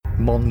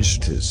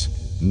monsters,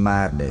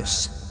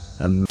 madness,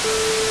 and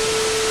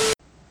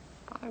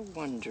I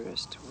wonder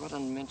as to what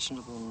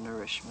unmentionable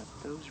nourishment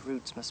those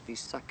roots must be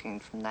sucking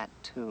from that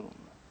tomb.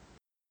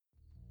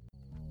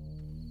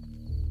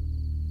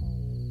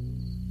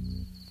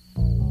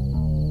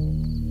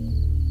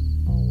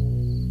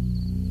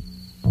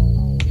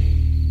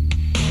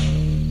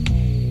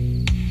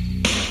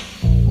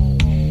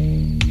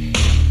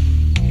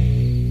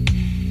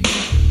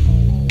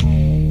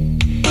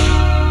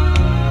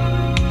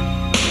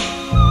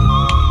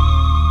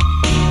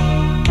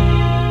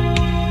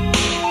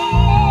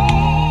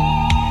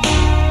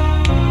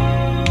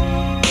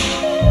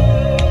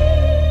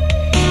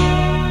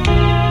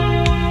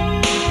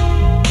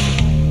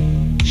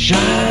 Shine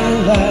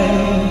a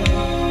light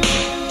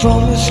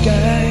from the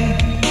sky,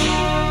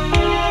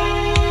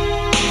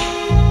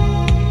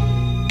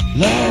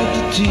 like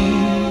the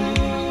tears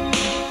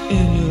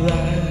in your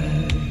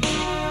eyes.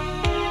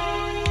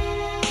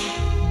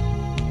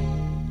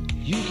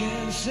 You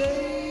can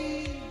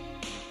say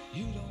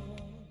you don't want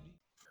to be.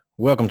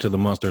 Welcome to the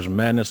Monsters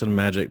Madness and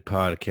Magic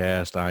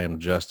podcast. I am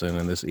Justin,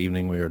 and this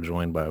evening we are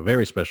joined by a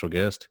very special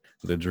guest,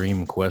 the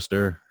Dream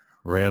Quester,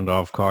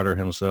 Randolph Carter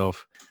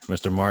himself,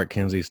 Mr. Mark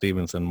Kinsey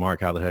Stevenson.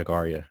 Mark, how the heck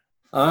are you?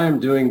 I'm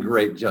doing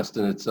great,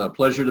 Justin. It's a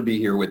pleasure to be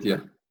here with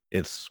you.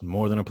 It's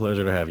more than a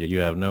pleasure to have you. You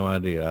have no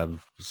idea.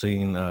 I've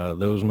seen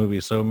those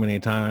movies so many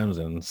times,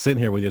 and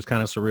sitting here with you is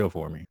kind of surreal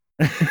for me.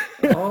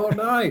 Oh,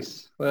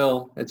 nice.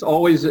 Well, it's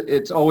always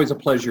a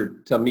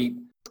pleasure to meet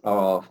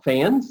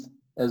fans,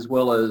 as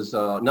well as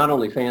not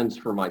only fans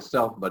for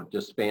myself, but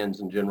just fans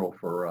in general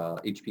for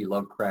H.P.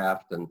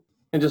 Lovecraft and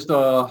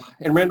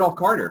Randolph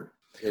Carter.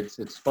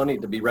 It's funny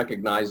to be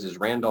recognized as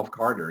Randolph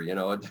Carter, you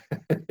know.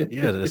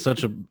 Yeah, it's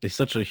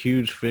such a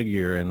huge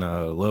figure in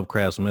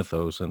Lovecraft's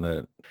mythos, and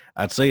that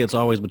I'd say it's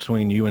always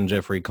between you and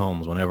Jeffrey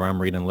Combs. Whenever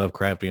I'm reading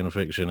Lovecraftian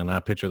fiction and I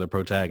picture the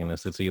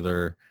protagonist, it's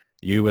either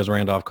you as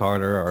Randolph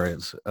Carter or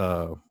it's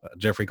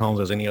Jeffrey Combs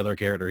as any other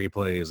character he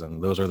plays,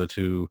 and those are the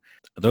two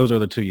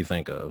you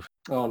think of.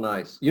 Oh,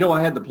 nice. You know,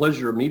 I had the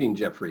pleasure of meeting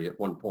Jeffrey at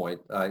one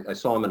point. I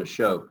saw him in a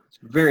show.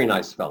 He's a very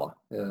nice fella.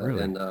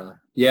 Really? And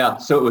yeah,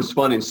 so it was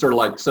funny. It's sort of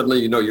like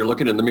suddenly, you know, you're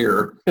looking in the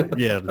mirror.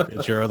 Yeah,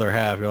 it's your other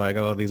half. You're like,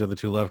 oh, these are the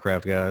two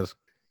Lovecraft guys.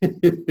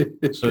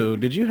 So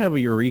did you have a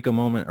eureka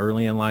moment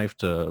early in life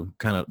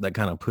that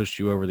kind of pushed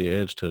you over the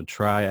edge to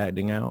try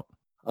acting out?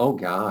 Oh,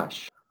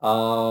 gosh.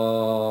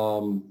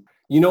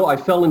 You know, I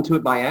fell into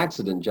it by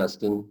accident,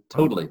 Justin.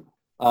 Totally.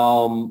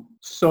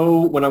 So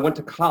when I went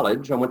to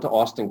college, I went to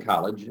Austin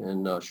College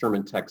in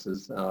Sherman,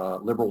 Texas,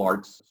 liberal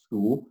arts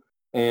school.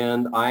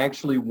 And I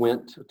actually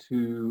went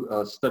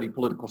to study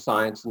political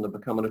science and to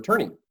become an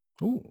attorney.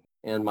 Ooh.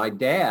 And my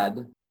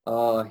dad,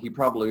 he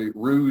probably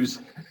rues,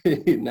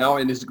 now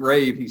in his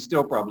grave, he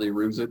still probably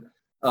rues it.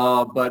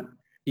 But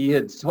he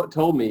had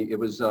told me, it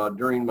was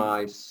during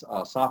my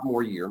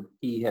sophomore year,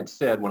 he had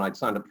said when I'd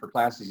signed up for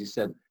classes, he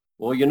said,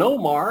 well, you know,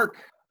 Mark,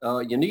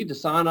 you need to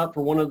sign up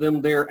for one of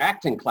them their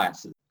acting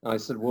classes. And I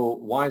said, well,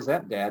 why is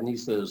that, Dad? And he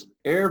says,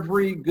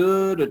 every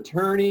good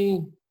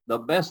attorney, the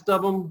best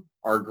of them,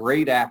 are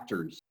great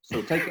actors.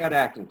 So take that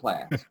acting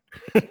class.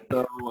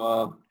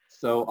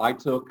 So I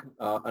took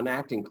an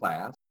acting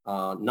class,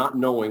 not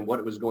knowing what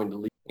it was going to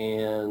lead.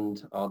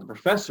 And the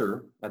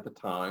professor at the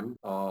time,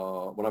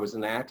 when I was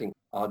in acting,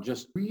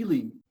 just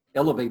really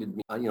elevated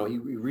me. You know, he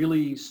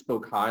really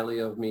spoke highly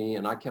of me,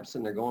 and I kept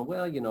sitting there going,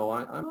 well, you know,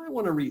 I might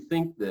want to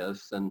rethink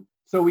this. And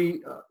so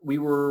we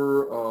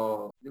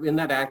were in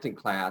that acting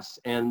class,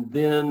 and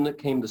then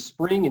came the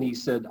spring, and he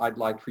said, I'd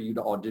like for you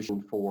to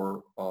audition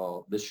for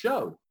this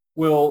show.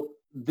 Well,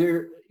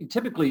 there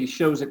typically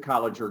shows at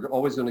college are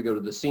always going to go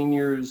to the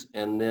seniors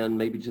and then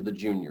maybe to the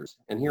juniors.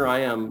 And here I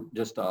am,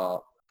 just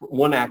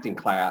one acting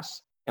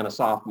class and a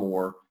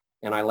sophomore,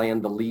 and I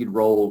land the lead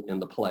role in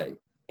the play.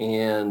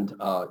 And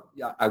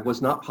I was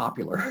not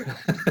popular.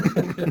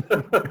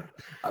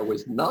 I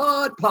was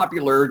not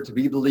popular to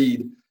be the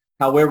lead.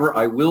 However,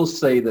 I will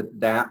say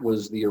that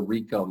was the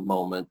eureka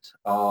moment.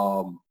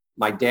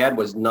 My dad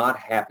was not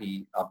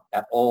happy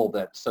at all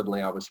that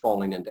suddenly I was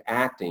falling into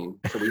acting,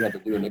 so we had to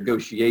do a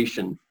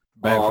negotiation.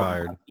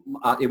 Backfired.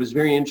 It was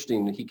very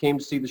interesting. He came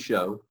to see the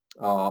show.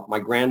 My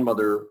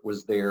grandmother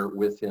was there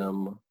with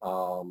him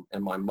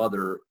and my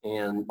mother.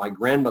 And my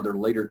grandmother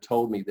later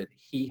told me that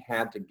he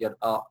had to get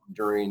up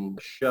during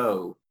the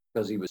show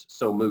because he was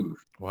so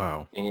moved.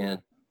 Wow. And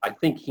I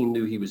think he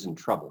knew he was in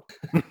trouble.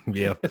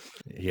 Yeah.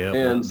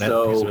 And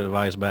that piece of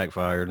advice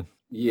backfired.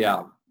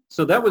 Yeah.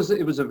 So it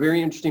was a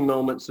very interesting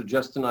moment. So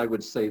Justin, I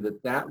would say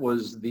that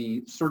was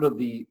the sort of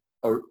the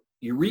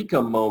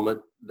eureka moment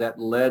that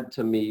led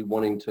to me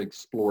wanting to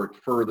explore it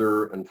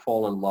further and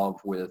fall in love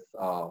with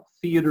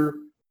theater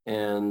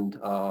and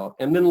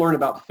then learn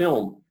about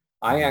film.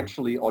 I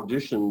actually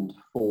auditioned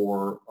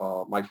for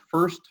my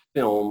first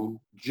film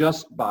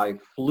just by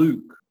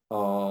fluke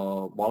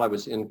while I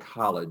was in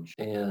college,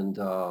 and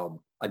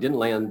I didn't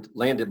land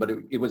it, but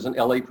it was an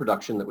LA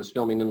production that was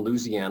filming in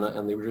Louisiana,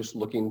 and they were just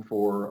looking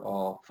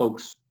for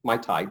folks my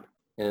type,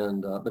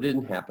 and but it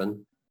didn't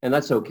happen, and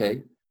that's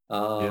okay.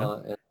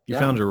 You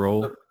found your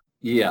role.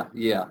 Yeah.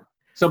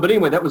 So, but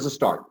anyway, that was the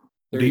start.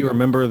 There Do you go.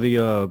 remember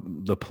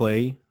the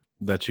play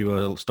that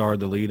you starred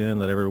the lead in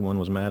that everyone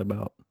was mad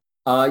about?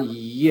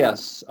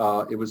 Yes,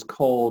 it was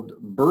called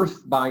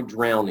Birth by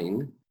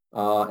Drowning,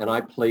 and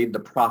I played the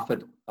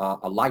prophet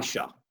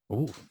Elisha.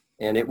 Ooh.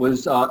 And it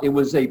was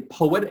a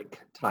poetic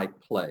type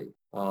play.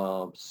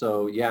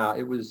 So yeah,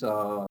 it was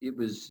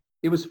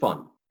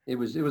fun. It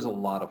was a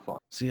lot of fun.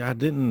 See, I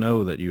didn't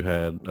know that you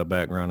had a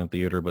background in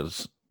theater,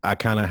 but I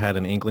kind of had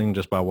an inkling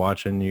just by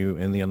watching you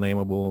in The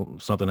Unnameable.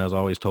 Something has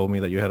always told me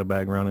that you had a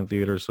background in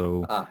theater.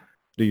 So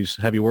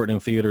have you worked in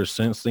theater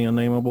since The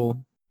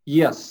Unnameable?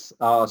 Yes.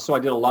 So I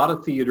did a lot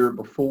of theater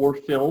before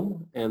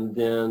film, and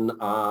then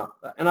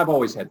and I've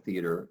always had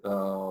theater.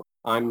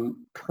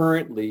 I'm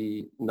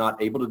currently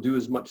not able to do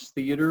as much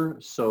theater,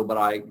 but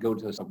I go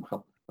to some.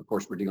 Of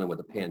course, we're dealing with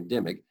a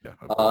pandemic. Yeah,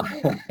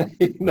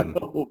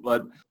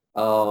 but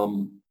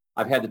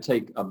I've had to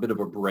take a bit of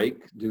a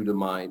break due to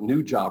my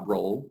new job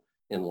role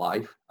in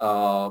life.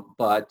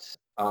 But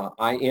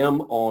I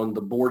am on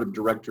the board of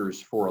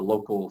directors for a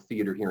local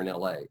theater here in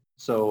LA.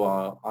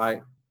 So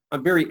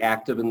I'm very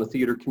active in the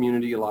theater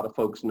community. A lot of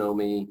folks know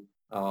me.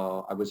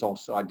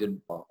 I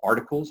did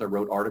articles. I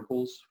wrote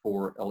articles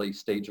for LA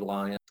Stage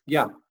Alliance.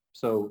 Yeah,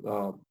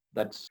 so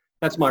that's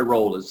my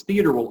role. Is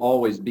theater will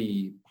always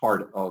be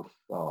part of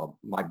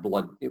my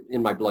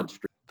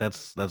bloodstream.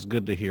 That's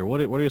good to hear.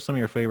 What are some of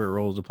your favorite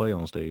roles to play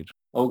on stage?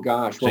 Oh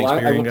gosh, well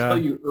I will tell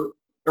you.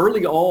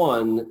 Early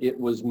on, it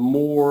was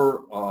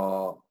more.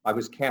 I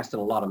was cast in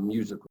a lot of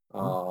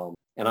musicals,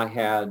 and I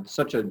had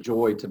such a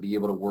joy to be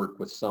able to work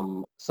with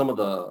some of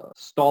the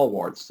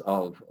stalwarts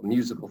of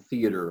musical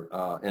theater,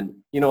 and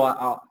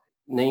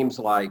names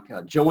like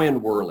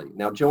Joanne Worley.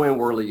 Now, Joanne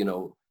Worley,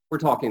 we're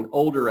talking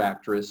older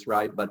actress,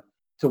 right? But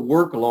to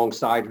work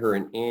alongside her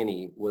and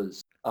Annie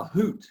was a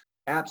hoot,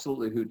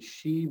 absolutely a hoot.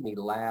 She made me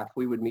laugh.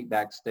 We would meet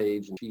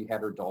backstage, and she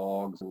had her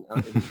dogs, and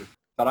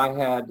but I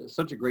had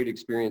such a great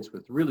experience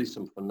with really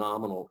some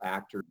phenomenal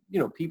actors.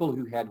 People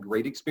who had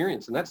great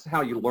experience, and that's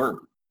how you learn.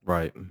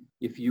 Right.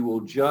 If you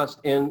will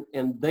just and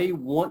they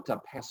want to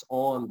pass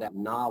on that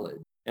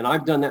knowledge, and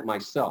I've done that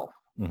myself.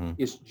 Mm-hmm.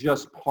 It's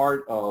just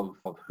part of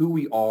who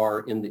we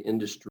are in the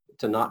industry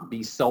to not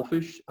be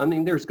selfish. I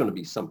mean, there's going to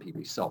be some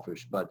people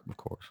selfish, but of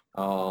course.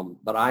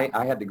 But I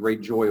had the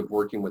great joy of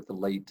working with the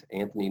late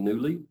Anthony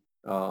Newley,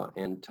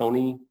 and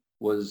Tony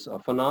was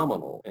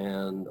phenomenal,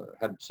 and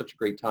had such a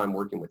great time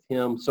working with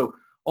him. So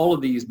all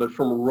of these, but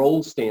from a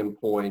role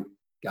standpoint,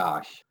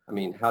 gosh, I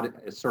mean,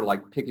 it's sort of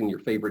like picking your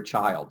favorite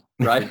child,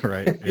 right?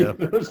 Right. Yeah.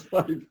 It's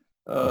like,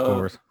 of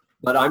course.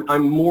 But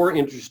I'm more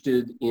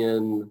interested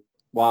in,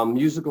 while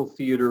musical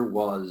theater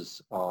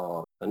was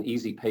an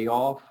easy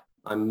payoff,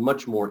 I'm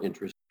much more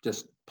interested in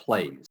just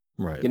plays,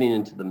 right? Getting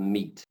into the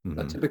meat.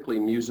 Mm-hmm. Typically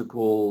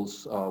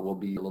musicals will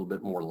be a little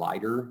bit more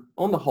lighter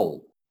on the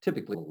whole.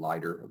 Typically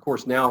lighter. Of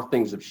course, now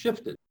things have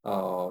shifted.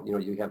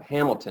 You have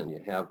Hamilton, you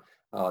have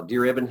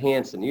Dear Evan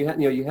Hansen.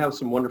 You have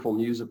some wonderful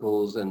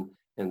musicals, and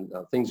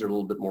things are a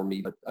little bit more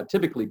meat. But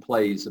typically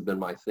plays have been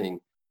my thing.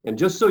 And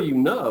just so you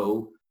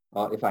know,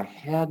 if I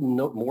had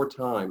more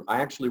time,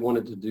 I actually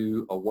wanted to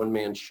do a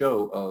one-man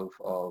show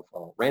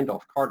of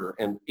Randolph Carter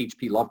and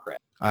H.P.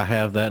 Lovecraft. I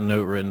have that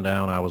note written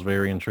down. I was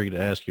very intrigued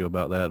to ask you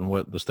about that and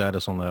what the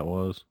status on that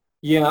was.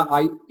 Yeah,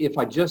 if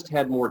I just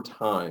had more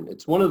time.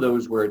 It's one of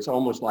those where it's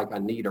almost like I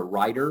need a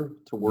writer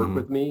to work mm-hmm.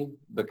 with me,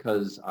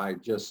 because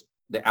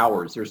the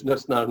hours, there's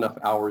just not enough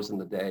hours in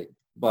the day.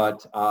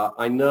 But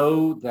I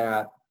know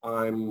that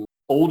I'm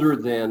older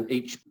than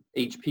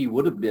HP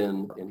would have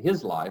been in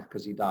his life,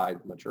 because he died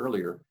much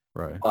earlier.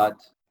 Right. But,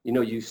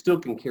 you still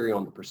can carry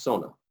on the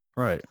persona.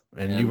 Right.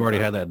 And you've already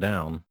had that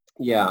down.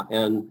 Yeah.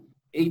 And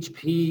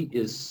HP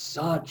is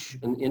such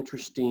an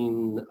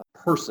interesting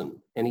person,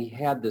 and he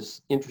had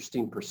this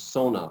interesting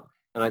persona.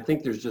 And I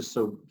think there's just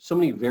so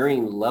many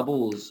varying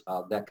levels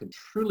that could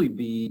truly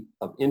be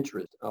of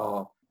interest.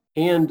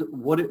 And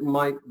what it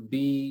might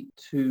be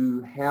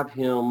to have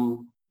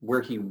him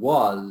where he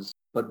was,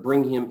 but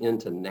bring him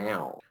into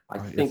now, I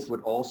think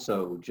would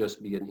also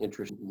just be an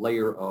interesting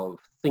layer of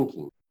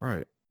thinking.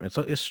 Right. And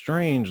so it's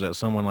strange that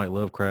someone like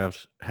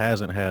Lovecraft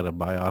hasn't had a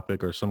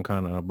biopic or some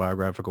kind of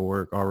biographical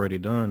work already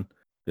done.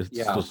 It's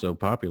still so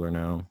popular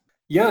now.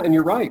 Yeah, and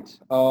you're right.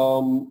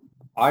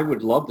 I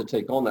would love to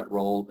take on that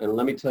role, and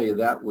let me tell you,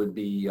 that would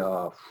be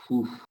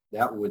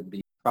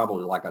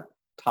probably like a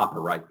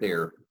topper right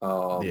there.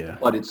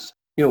 But it's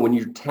when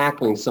you're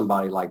tackling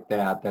somebody like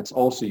that, that's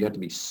also, you have to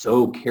be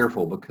so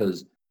careful,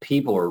 because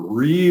people are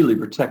really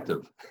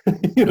protective.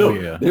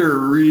 They're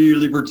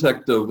really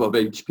protective of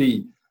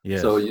HP.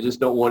 Yes. So you just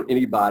don't want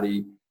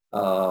anybody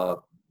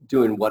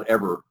doing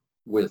whatever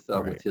with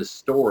his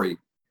story.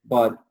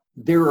 But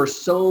there are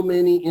so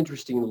many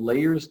interesting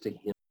layers to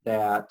him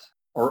that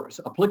are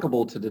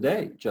applicable to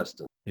today,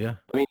 Justin. Yeah.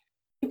 I mean,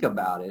 think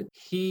about it.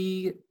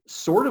 He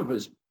sort of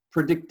is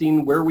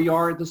predicting where we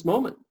are at this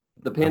moment.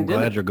 the I'm pandemic.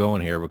 glad you're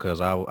going here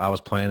because I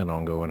was planning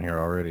on going here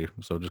already.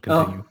 So just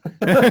Oh.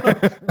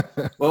 continue.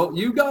 Well,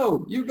 you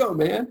go,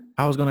 man.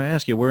 I was going to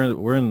ask you,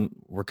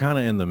 we're kind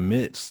of in the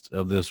midst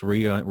of this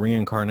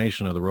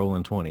reincarnation of the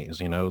Rolling 20s.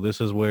 You know,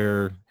 this is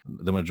where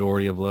the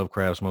majority of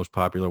Lovecraft's most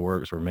popular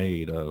works were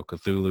made.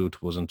 Cthulhu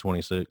was in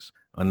 26.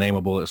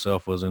 Unnameable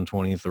itself was in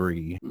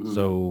 23. Mhm.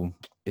 So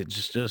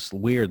it's just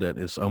weird that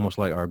it's almost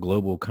like our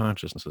global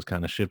consciousness is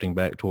kind of shifting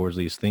back towards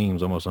these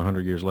themes almost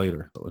 100 years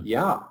later.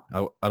 Yeah.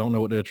 I don't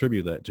know what to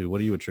attribute that to. What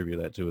do you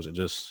attribute that to? Is it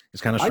just,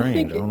 it's kind of I strange.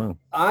 think I don't know.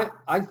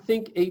 I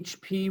think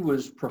HP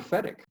was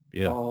prophetic.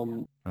 Yeah,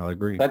 I'll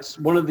agree. That's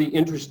one of the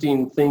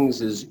interesting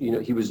things is, you know,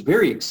 he was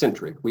very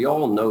eccentric. We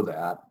all know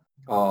that.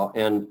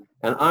 And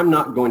I'm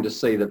not going to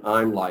say that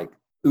I'm like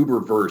uber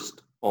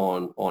versed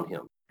on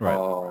him.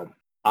 Right.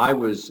 I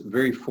was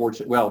very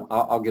fortunate. Well,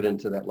 I'll get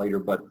into that later.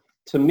 But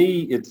to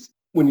me, it's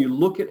when you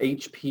look at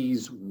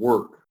HP's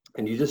work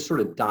and you just sort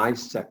of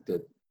dissect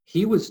it,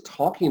 he was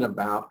talking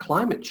about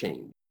climate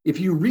change. If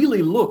you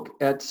really look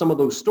at some of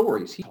those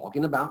stories, he's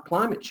talking about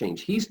climate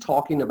change. He's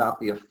talking about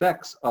the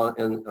effects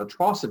and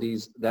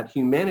atrocities that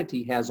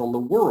humanity has on the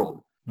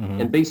world.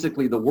 Mhm. And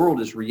basically the world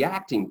is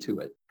reacting to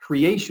it.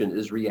 Creation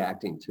is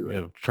reacting to it.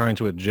 Yeah, trying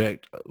to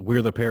eject,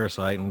 we're the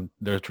parasite and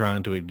they're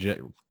trying to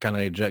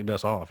eject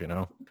us off, you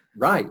know?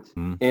 Right.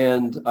 Mhm.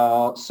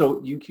 And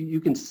so you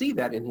can see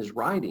that in his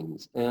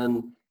writings.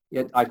 And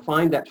yet I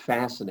find that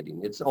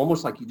fascinating. It's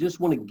almost like you just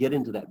want to get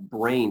into that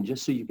brain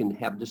just so you can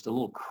have just a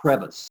little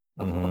crevice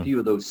of a few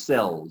of those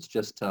cells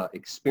just to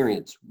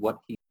experience what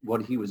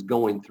he was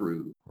going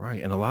through.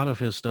 Right. And a lot of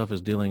his stuff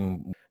is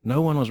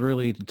no one was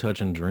really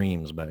touching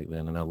dreams back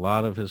then. And a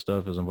lot of his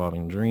stuff is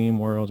involving dream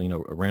worlds. You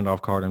know,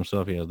 Randolph Carter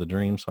himself, he has the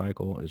dream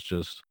cycle.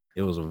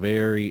 It was a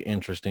very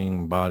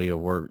interesting body of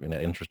work in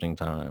an interesting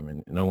time.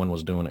 And no one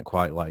was doing it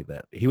quite like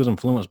that. He was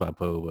influenced by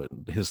Poe,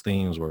 but his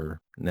themes were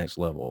next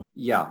level.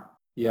 Yeah.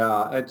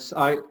 Yeah.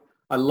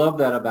 I love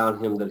that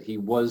about him, that he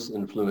was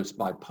influenced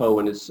by Poe.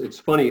 And it's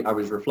funny, I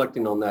was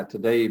reflecting on that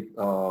today,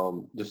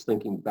 just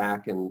thinking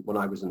back and when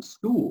I was in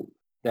school,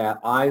 that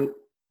I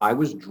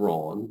was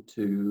drawn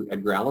to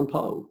Edgar Allan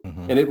Poe.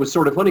 Mhm. And it was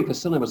sort of funny because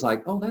suddenly I was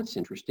like, oh, that's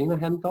interesting. I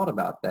hadn't thought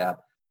about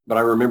that. But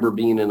I remember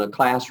being in a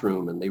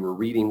classroom and they were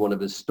reading one of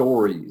his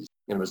stories.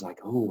 And it was like,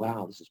 oh,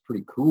 wow, this is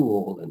pretty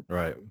cool.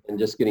 Right. And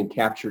just getting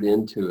captured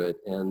into it.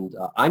 And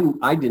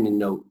I didn't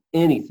know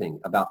anything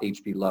about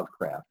H.P.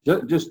 Lovecraft.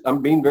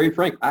 I'm being very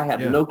frank. I had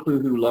no clue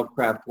who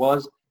Lovecraft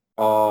was.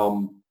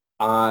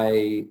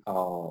 I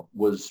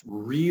was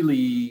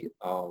really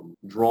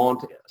drawn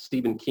to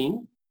Stephen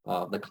King,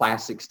 the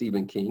classic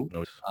Stephen King.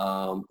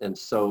 And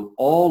so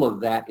all of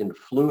that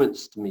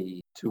influenced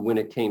me to when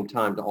it came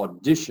time to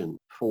audition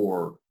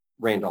for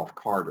Randolph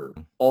Carter.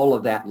 All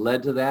of that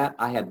led to that.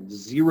 I had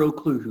zero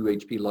clue who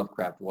H.P.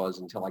 Lovecraft was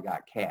until I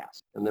got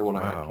cast. And then when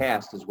I got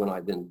cast is when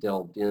I then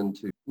delved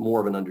into more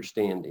of an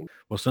understanding.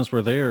 Well, since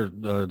we're there,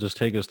 just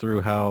take us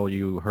through how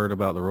you heard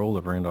about the role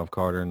of Randolph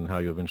Carter and how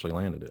you eventually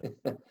landed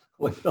it.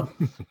 Well,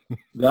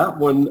 that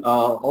one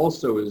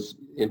also is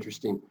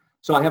interesting.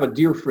 So I have a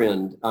dear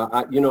friend.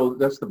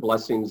 That's the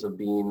blessings of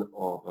being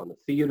on the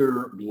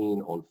theater,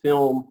 being on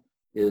film,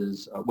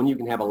 is when you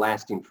can have a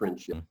lasting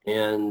friendship.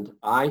 And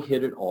I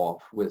hit it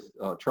off with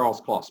Charles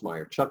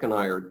Klossmeyer. Chuck and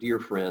I are dear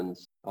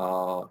friends,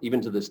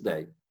 even to this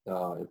day.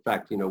 In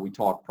fact, we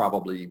talk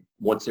probably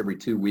once every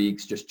 2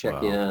 weeks, just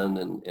check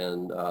in,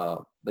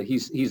 but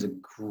he's a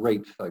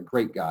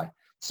great guy.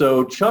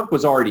 So Chuck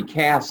was already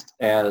cast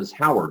as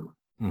Howard.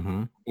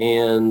 Mm-hmm.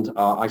 And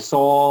I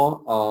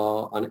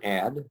saw an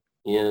ad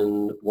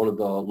in one of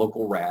the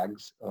local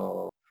rags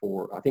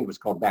for, I think it was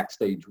called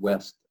Backstage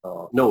West.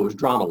 No, it was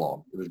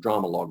Dramalog. It was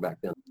Dramalog back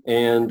then.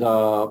 And,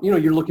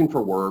 you're looking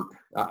for work.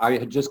 I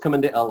had just come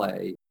into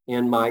LA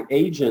and my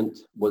agent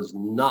was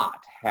not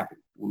happy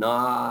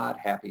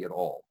at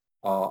all.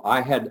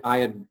 I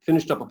had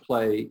finished up a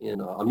play in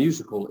a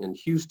musical in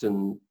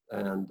Houston,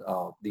 and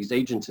these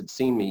agents had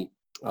seen me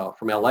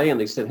from LA, and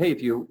they said, hey,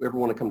 if you ever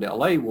want to come to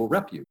LA, we'll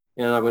rep you.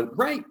 And I went,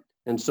 great.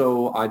 And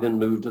so I then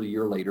moved a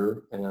year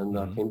later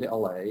and came to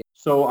LA.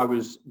 So I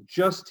was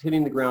just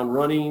hitting the ground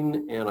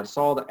running, and I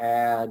saw the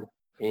ad,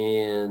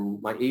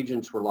 and my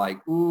agents were like,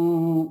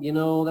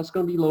 that's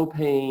going to be low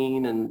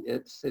paying, and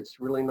it's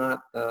really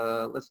not,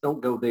 let's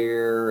don't go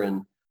there.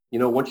 And,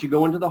 once you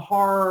go into the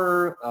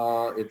horror,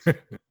 it's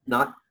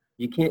not,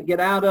 you can't get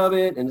out of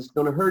it, and it's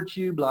going to hurt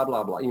you, blah,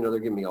 blah, blah. They're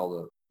giving me all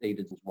the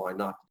agents why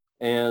not.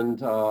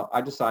 And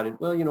I decided,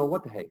 well,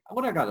 what the heck?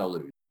 What I got to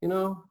lose?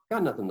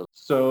 Got nothing to lose.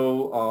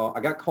 So I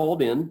got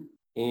called in,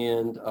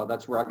 and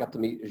that's where I got to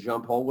meet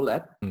Jean-Paul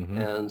Ouellette. Mm-hmm.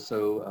 And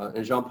so,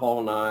 and Jean-Paul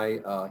and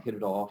I hit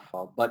it off.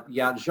 But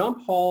yeah,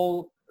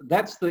 Jean-Paul,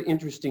 that's the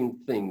interesting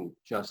thing,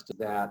 Justin,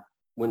 that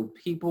when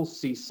people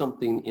see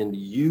something in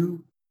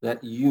you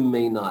that you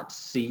may not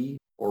see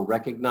or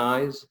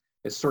recognize,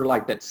 it's sort of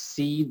like that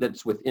seed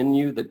that's within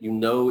you that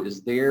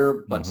is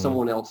there, but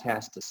someone else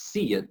has to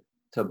see it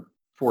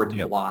for it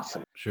to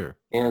blossom. Sure.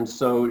 And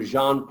so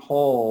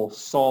Jean-Paul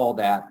saw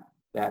that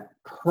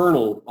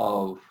kernel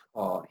of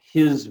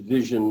his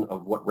vision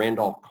of what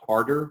Randolph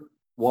Carter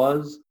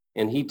was.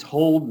 And he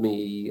told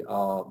me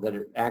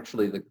that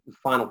actually the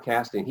final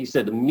casting, he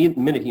said the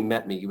minute he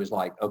met me, he was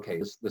like,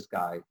 okay, this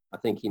guy, I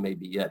think he may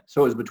be it.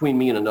 So it was between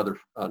me and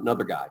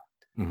another guy.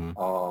 Mm-hmm.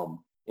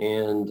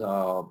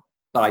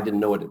 But I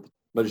didn't know it.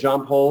 But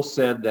Jean-Paul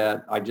said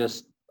that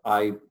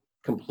I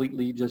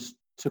completely just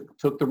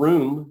took the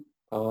room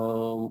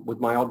with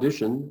my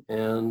audition.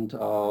 And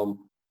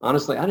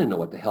honestly, I didn't know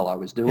what the hell I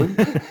was doing.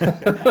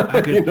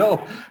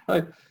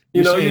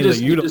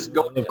 You just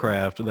go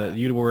Lovecraft, that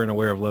you weren't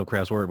aware of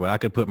Lovecraft's work, but I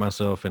could put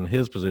myself in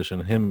his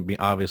position, him be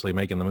obviously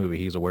making the movie,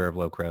 he's aware of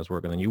Lovecraft's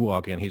work, and then you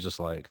walk in, he's just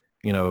like,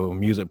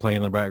 music playing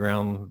in the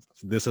background,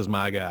 this is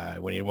my guy.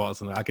 When he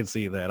walks in, I could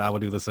see that. I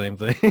would do the same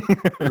thing.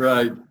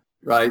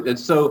 Right. And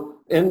so,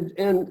 and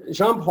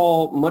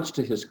Jean-Paul, much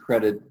to his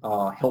credit,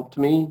 helped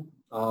me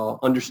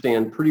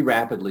understand pretty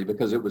rapidly,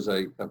 because it was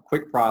a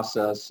quick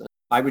process.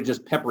 I would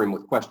just pepper him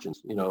with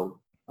questions,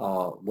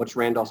 what's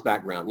Randolph's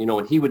background,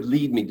 and he would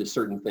lead me to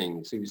certain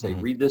things. So he would say,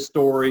 read this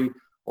story,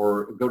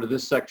 or go to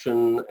this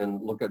section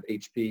and look at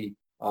HP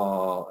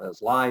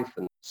as life.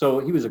 And so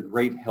he was a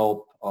great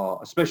help,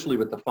 especially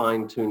with the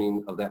fine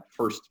tuning of that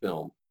first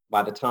film.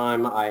 By the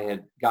time I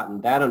had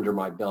gotten that under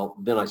my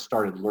belt, then I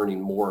started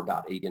learning more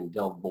about it and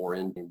delved more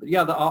into it. But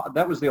yeah,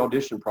 that was the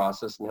audition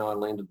process and how I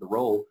landed the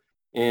role.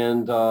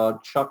 And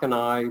Chuck and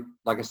I,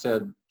 like I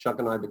said, Chuck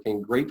and I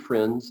became great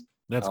friends.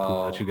 That's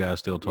cool that you guys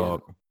still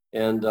talk. Yeah.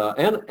 And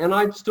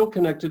I'm still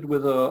connected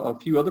with a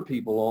few other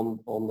people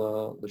on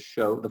the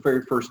show, the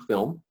very first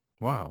film.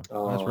 Wow,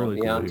 that's really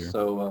cool to hear.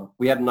 So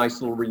we had a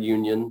nice little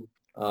reunion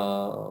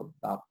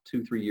about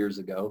 2-3 years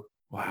ago.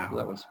 Wow, so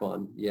that was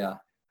fun. Yeah,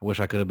 I wish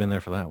I could have been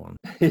there for that one.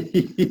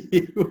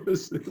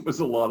 It was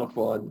a lot of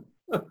fun.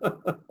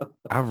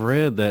 I've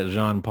read that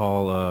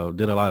Jean-Paul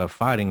did a lot of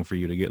fighting for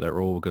you to get that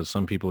role, because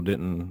some people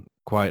didn't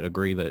quite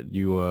agree that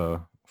you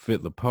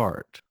fit the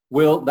part.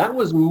 Well, that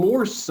was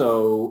more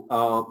so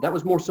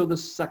the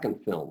second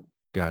film.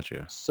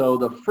 Gotcha. So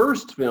the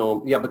first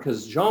film,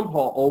 because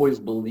Jean-Paul always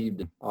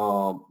believed it.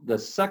 The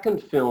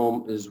second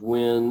film is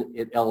when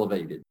it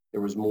elevated. There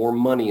was more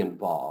money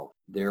involved.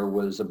 There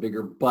was a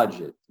bigger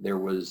budget. There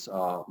was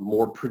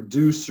more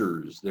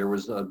producers. There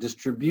was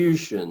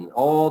distribution,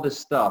 all this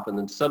stuff. And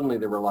then suddenly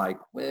they were like,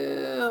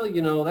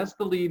 well, that's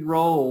the lead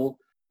role,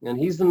 and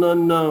he's an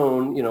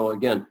unknown.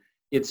 Again,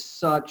 it's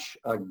such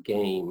a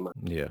game.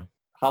 Yeah.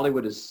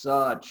 Hollywood is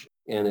such,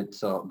 and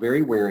it's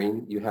very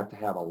wearing. You have to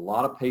have a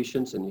lot of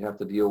patience, and you have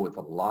to deal with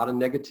a lot of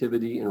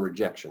negativity and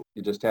rejection.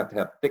 You just have to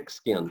have thick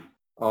skin.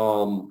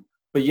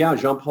 But yeah,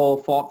 Jean-Paul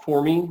fought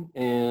for me,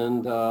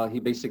 and he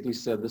basically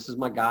said, this is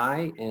my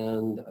guy,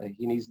 and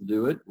he needs to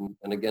do it.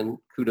 And again,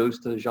 kudos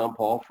to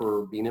Jean-Paul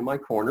for being in my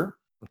corner.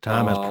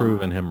 Time has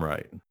proven him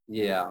right.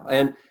 Yeah,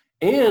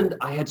 and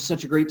I had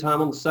such a great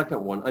time on the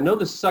second one. I know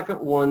the second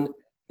one,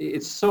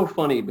 it's so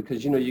funny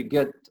because, you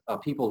get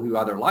people who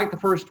either like the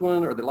first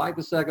one or they like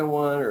the second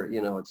one,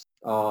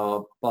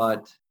 or,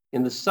 but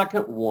in the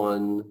second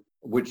one,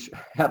 which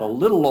had a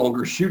little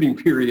longer shooting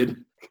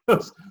period,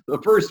 because the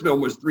first film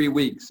was 3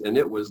 weeks and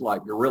it was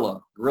like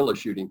guerrilla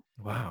shooting.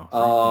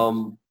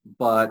 Wow.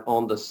 But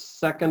on the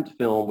second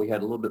film, we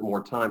had a little bit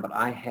more time, but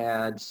I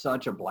had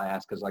such a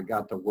blast because I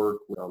got to work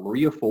with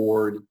Maria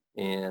Ford,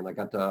 and I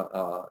got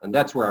to, and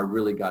that's where I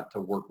really got to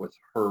work with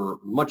her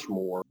much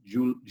more.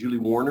 Julie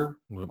Warner,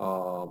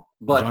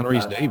 but John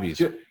Rhys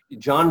Davies.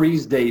 John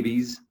Rhys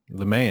Davies,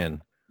 the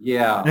man.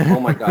 Yeah. Oh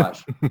my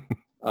gosh.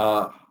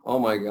 Oh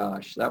my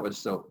gosh, that was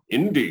so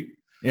indie.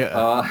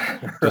 Yeah.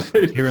 Just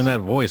hearing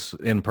that voice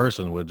in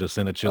person would just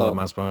send a chill up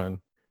my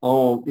spine.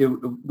 Oh,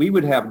 we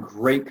would have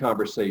great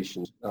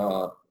conversations.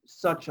 It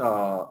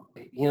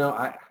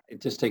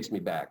just takes me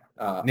back.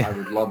 I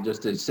would love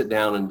just to sit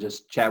down and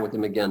just chat with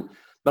him again.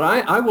 But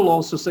I will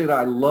also say that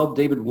I love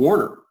David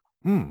Warner.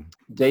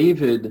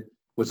 David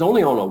was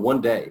only on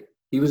one day.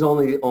 He was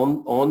only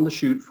on the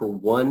shoot for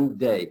 1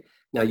 day.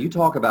 Now, you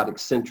talk about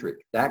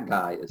eccentric. That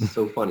guy is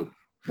so funny.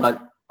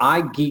 But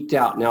I geeked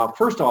out. Now,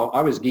 first off,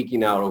 I was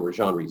geeking out over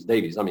John Rhys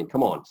Davies. I mean,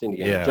 come on, it's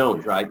Indiana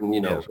Jones, right? And,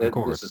 yes,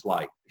 this is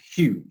like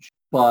huge.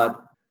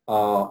 But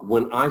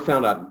when I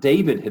found out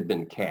David had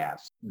been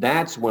cast,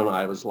 that's when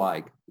I was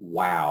like,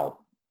 wow.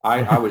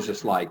 I was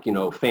just like,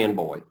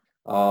 fanboy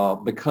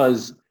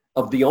because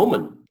of The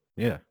Omen.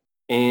 Yeah.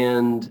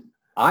 And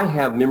I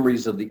have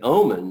memories of The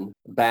Omen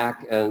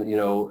back, and,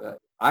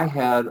 I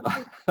had,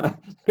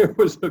 there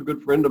was a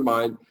good friend of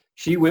mine.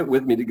 She went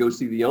with me to go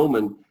see The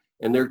Omen,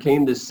 and there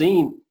came this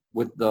scene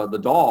with the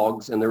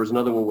dogs, and there was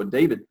another one with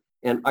David,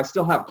 and I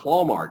still have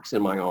claw marks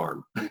in my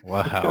arm.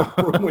 Wow.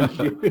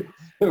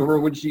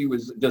 when she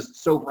was just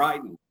so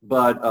frightened.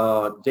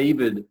 But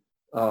David,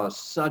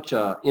 such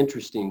a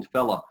interesting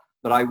fella.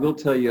 But I will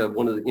tell you,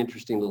 one of the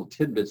interesting little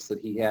tidbits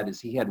that he had is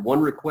he had one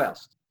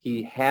request.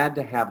 He had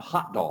to have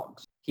hot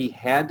dogs. He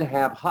had to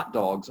have hot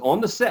dogs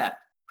on the set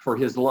for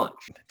his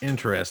lunch.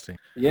 Interesting.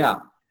 Yeah.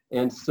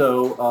 And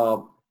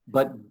so,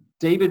 but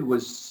David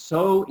was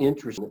so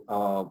interesting.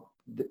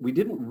 We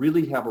didn't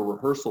really have a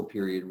rehearsal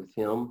period with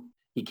him.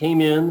 He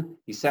came in,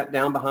 he sat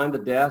down behind the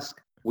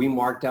desk. We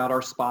marked out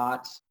our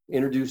spots.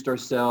 introduced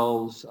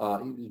ourselves.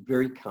 He was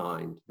very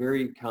kind,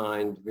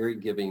 very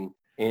giving.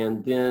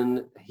 And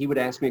then he would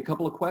ask me a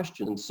couple of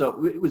questions.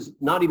 So it was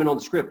not even on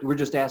the script. We're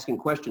just asking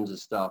questions and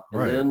stuff.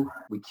 And then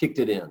we kicked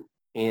it in.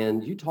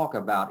 And you talk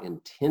about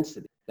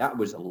intensity. That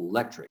was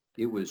electric.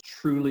 It was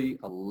truly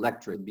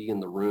electric to be in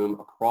the room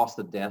across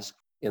the desk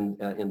in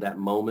that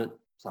moment.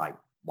 It's like,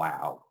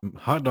 wow.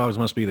 Hot dogs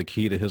must be the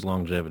key to his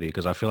longevity,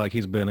 because I feel like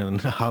he's been in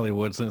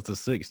Hollywood since the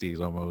 60s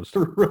almost.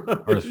 Right.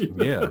 Or,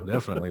 yeah,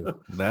 definitely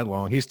that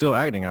long. He's still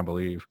acting, I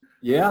believe.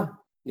 Yeah.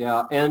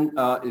 And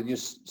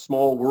just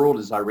small world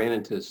is I ran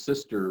into his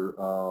sister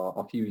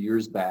a few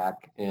years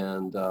back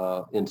and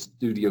in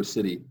Studio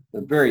City.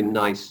 A very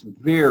nice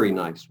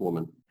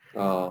woman.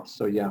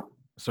 So yeah.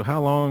 So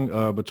how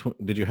long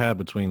did you have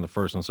between the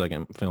first and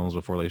second films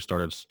before they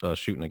started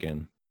shooting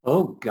again?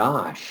 Oh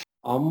gosh.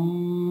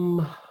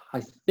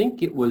 I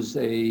think it was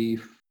a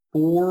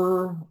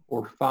 4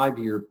 or 5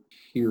 year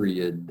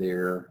period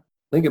there.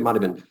 I think it might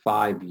have been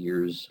 5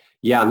 years.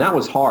 Yeah, and that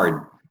was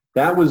hard.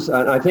 That was,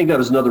 I think that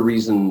was another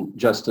reason,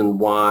 Justin,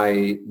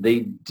 why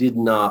they did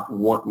not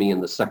want me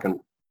in the second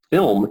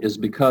film, is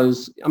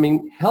because, I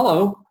mean,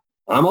 hello,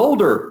 I'm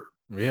older.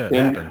 Yeah, it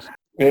happens.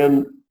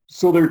 And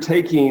so they're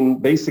taking,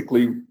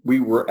 basically, we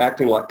were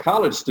acting like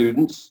college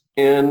students,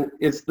 and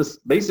it's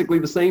basically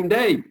the same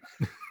day.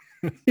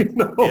 You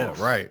know? Yeah,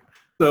 right.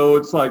 So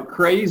it's like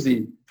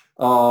crazy.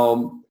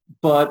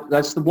 But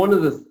that's one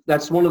of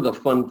the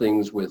fun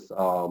things with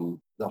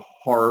the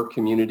horror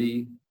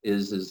community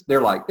is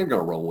they're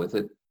gonna roll with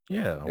it.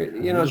 Yeah,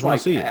 you know, it's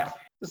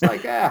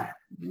like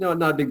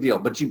not a big deal.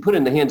 But you put it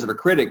in the hands of a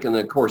critic, and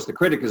of course the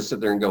critic is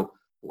sit there and go,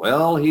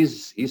 well,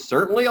 he's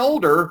certainly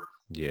older.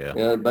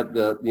 Yeah. But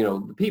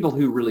the people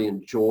who really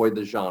enjoy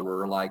the genre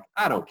are like,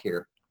 I don't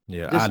care.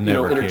 Yeah, Just, I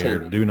never entertain care.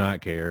 me. Do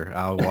not care.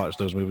 I'll watch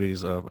those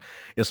movies.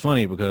 It's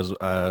funny because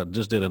I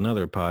just did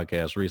another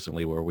podcast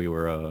recently where we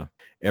were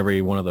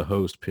every one of the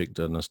hosts picked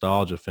a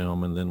nostalgia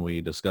film, and then we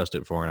discussed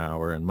it for an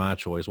hour, and my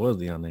choice was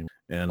The Unnamed.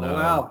 And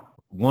wow.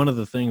 One of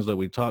the things that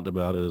we talked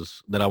about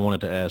is that I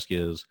wanted to ask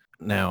is,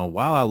 now,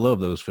 while I love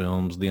those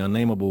films, The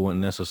Unnameable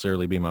wouldn't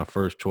necessarily be my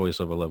first choice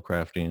of a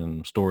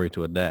Lovecraftian story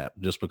to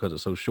adapt, just because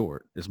it's so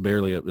short. It's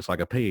like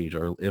a page,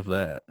 or if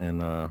that.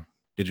 And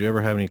did you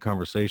ever have any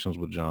conversations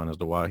with John as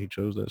to why he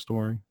chose that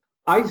story?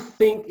 I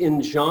think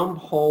in Jean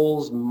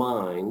Paul's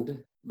mind,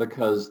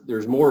 because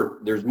there's more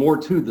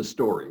to the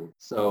story.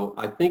 So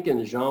I think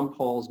in Jean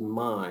Paul's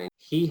mind,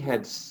 he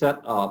had set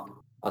up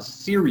a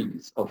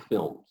series of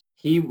films.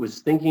 He was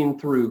thinking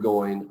through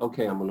going,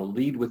 okay, I'm going to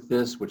lead with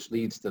this, which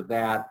leads to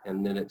that.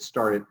 And then it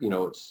started,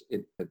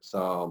 it's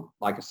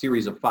like a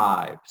series of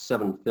 5,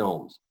 7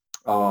 films.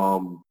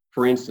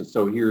 For instance,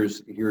 so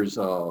here's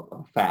a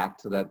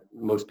fact that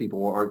most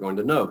people aren't going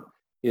to know,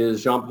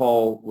 is Jean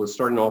Paul was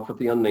starting off with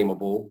The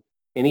Unnameable,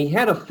 and he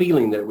had a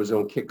feeling that it was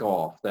going to kick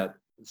off, that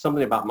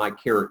something about my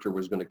character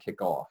was going to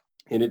kick off,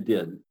 and it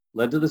did.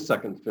 Led to the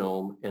second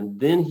film, and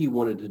then he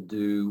wanted to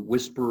do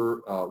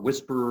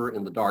Whisper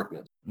in the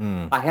Darkness.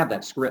 I have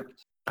that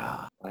script.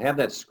 I have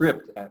that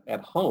script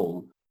at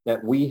home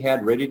that we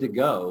had ready to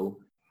go,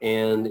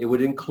 and it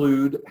would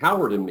include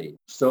Howard and me.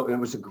 So it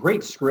was a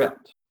great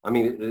script. I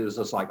mean, it was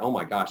just like, oh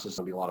my gosh, this is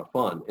going to be a lot of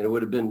fun. And it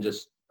would have been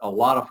just a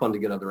lot of fun to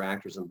get other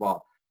actors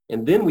involved.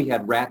 And then we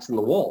had Rats in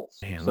the Walls.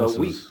 Man, so this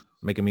is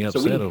making me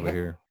upset over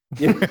here.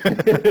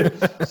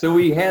 So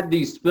we had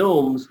these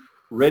films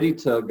ready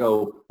to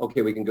go,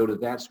 okay, we can go to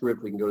that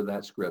script, we can go to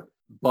that script.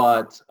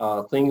 But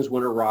things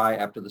went awry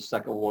after the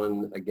second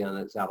one. Again,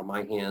 it's out of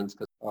my hands.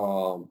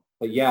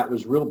 But yeah, it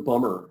was a real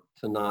bummer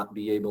to not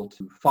be able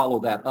to follow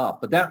that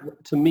up. But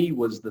that, to me,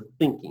 was the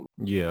thinking.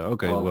 Yeah,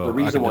 okay. Well, the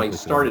reason why he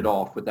started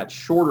off with that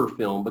shorter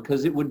film,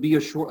 because it would be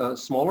a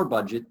smaller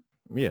budget.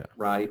 Yeah.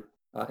 Right.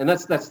 And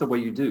that's the way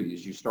you do,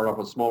 is you start off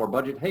with a smaller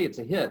budget. Hey, it's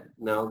a hit.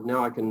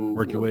 Now I can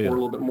work your way pour up. a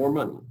little bit more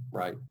money.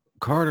 Right.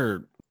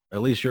 Carter,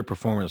 at least your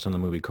performance in the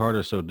movie,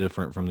 Carter's so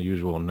different from the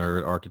usual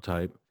nerd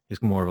archetype.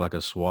 He's more of like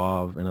a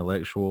suave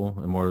intellectual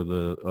and more of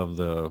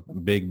the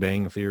Big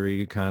Bang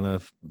Theory kind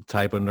of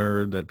type of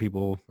nerd that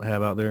people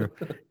have out there.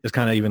 It's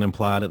kind of even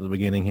implied at the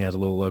beginning he has a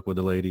little luck with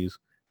the ladies.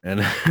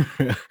 And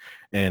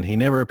and he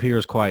never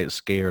appears quite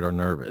scared or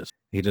nervous.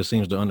 He just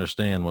seems to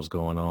understand what's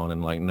going on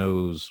and like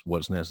knows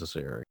what's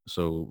necessary.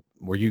 So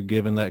were you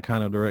given that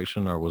kind of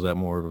direction, or was that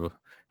more of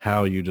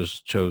how you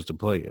just chose to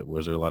play it?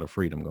 Was there a lot of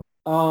freedom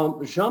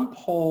going?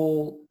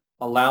 Jean-Paul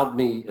allowed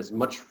me as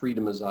much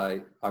freedom as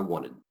I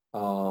wanted.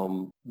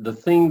 The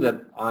thing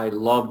that I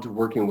loved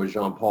working with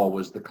Jean-Paul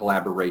was the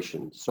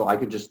collaboration. So I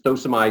could just throw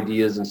some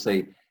ideas and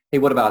say, hey,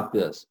 what about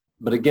this?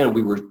 But again,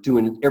 we were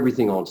doing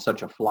everything on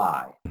such a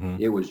fly.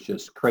 Mm-hmm. It was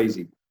just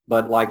crazy.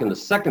 But like in the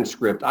second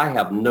script, I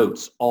have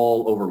notes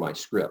all over my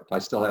script. I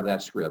still have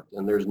that script,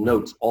 and there's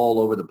notes all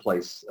over the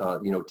place,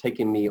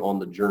 taking me on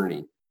the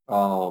journey.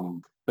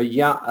 But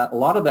yeah, a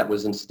lot of that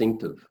was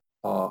instinctive.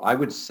 I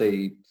would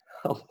say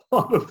a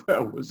lot of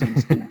that was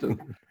instinctive.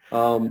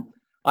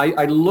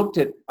 I looked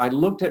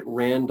at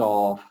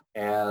Randolph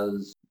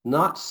as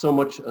not so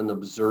much an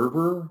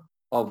observer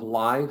of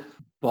life,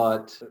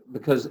 but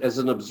because as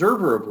an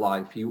observer of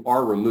life, you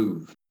are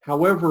removed.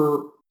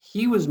 However,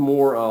 he was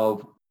more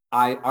of,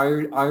 I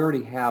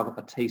already have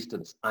a taste of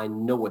this. I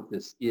know what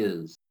this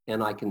is,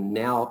 and I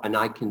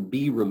can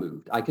be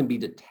removed. I can be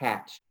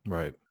detached.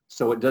 Right.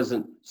 So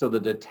so the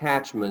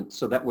detachment,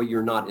 so that way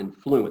you're not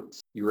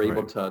influenced. You're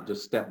able to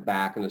just step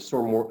back, and it's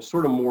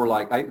sort of more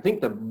like, I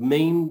think the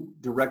main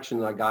direction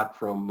that I got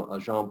from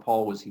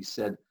Jean-Paul was, he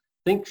said,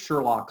 think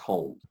Sherlock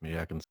Holmes.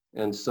 Yeah, I can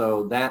And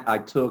so that I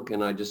took,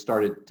 and I just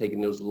started taking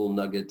those little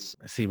nuggets.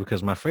 see,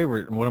 because one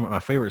of my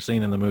favorite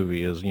scene in the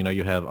movie is,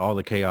 you have all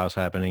the chaos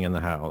happening in the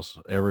house.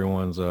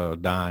 Everyone's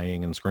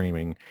dying and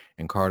screaming,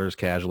 and Carter's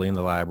casually in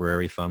the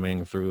library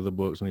thumbing through the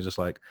books, and he's just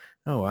like,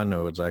 oh, I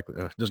know exactly.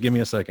 Just give me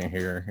a second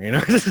here,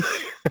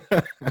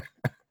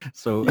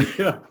 So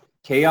Yeah.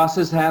 Chaos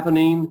is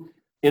happening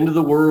into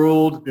the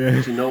world. Yeah.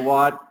 But you know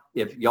what?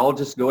 If y'all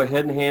just go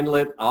ahead and handle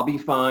it, I'll be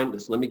fine.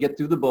 Just let me get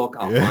through the book.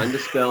 I'll find the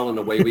spell, and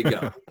away we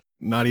go.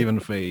 not even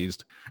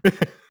phased.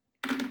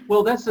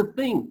 Well, that's the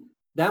thing.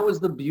 That was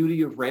the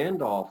beauty of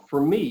Randolph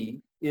for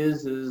me.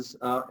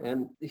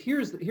 And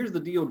here's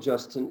the deal,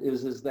 Justin,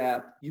 is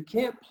that you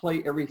can't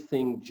play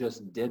everything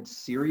just dead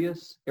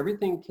serious.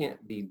 Everything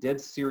can't be dead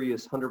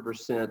serious,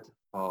 100%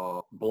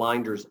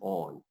 blinders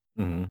on.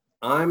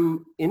 Mm-hmm.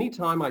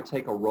 Anytime I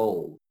take a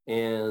role,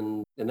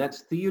 and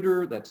that's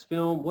theater, that's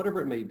film,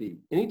 whatever it may be.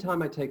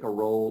 Anytime I take a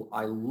role,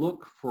 I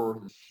look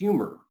for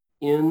humor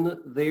in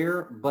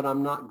there, but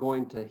I'm not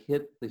going to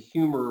hit the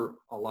humor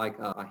like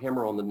a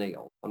hammer on the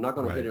nail. I'm not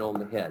going to hit it on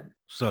the head.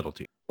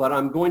 Subtlety. But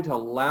I'm going to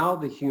allow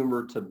the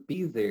humor to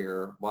be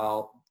there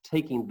while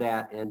taking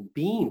that and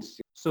being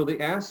serious. So the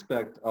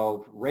aspect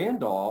of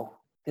Randolph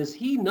is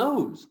he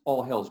knows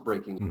all hell's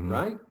breaking loose,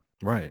 right?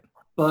 Right.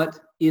 But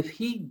if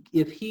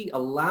he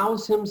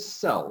allows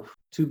himself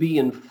to be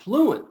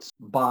influenced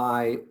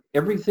by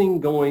everything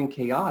going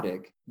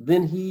chaotic,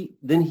 then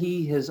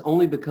he has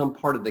only become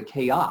part of the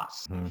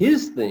chaos. Mm-hmm.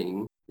 His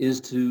thing is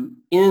to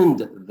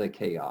end the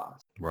chaos.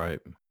 Right.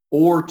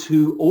 And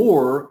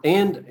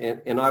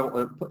I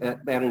will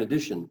add in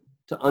addition,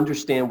 to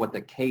understand what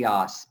the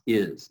chaos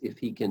is. If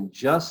he can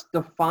just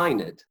define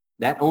it,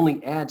 that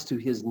only adds to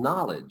his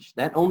knowledge.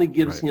 That only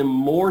gives him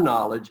more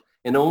knowledge,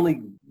 and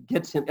only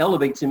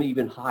elevates him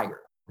even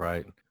higher.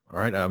 Right. All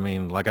right. I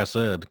mean, like I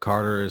said,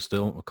 Carter is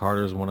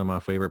one of my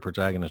favorite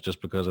protagonists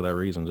just because of that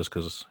reason, just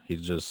because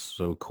he's just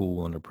so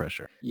cool under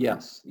pressure.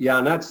 Yes. Yeah.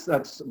 And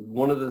that's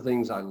one of the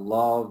things I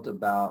loved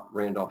about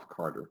Randolph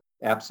Carter.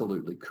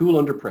 Absolutely. Cool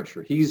under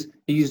pressure. He's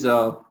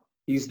the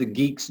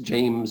geek's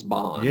James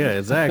Bond. Yeah,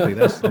 exactly.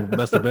 That's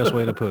the best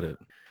way to put it.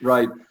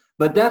 Right.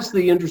 But that's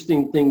the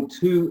interesting thing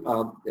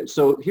too.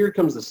 So here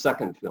comes the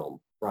second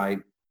film, right?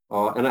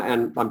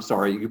 And I'm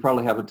sorry, you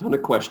probably have a ton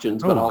of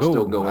questions, but I'll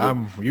still go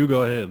in. You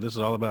go ahead. This is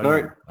all about you.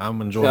 Right.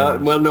 I'm enjoying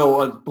this. Well,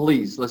 no,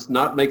 please, let's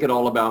not make it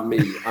all about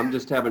me. I'm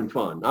just having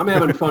fun. I'm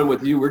having fun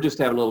with you. We're just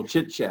having a little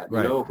chit chat.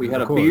 Right. If we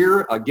had Of a course.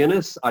 beer, a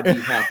Guinness, I'd be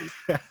happy.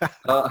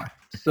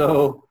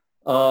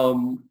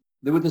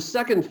 With the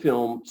second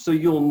film, so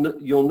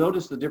you'll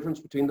notice the difference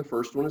between the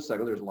first one and the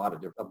second. There's a lot of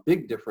difference. A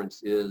big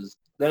difference is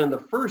that in the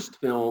first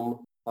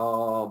film,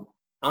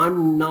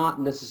 I'm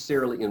not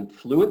necessarily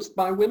influenced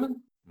by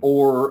women,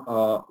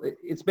 or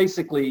it's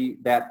basically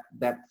that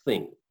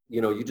thing.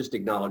 You just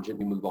acknowledge it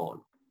and you move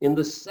on. In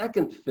the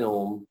second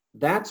film,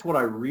 that's what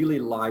I really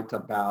liked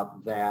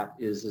about that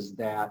is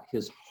that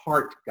his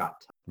heart got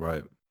touched.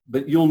 Right.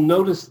 But you'll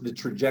notice the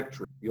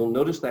trajectory. You'll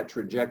notice that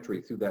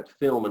trajectory through that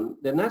film.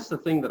 And that's the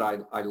thing that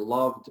I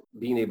loved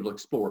being able to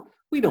explore.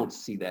 We don't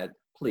see that,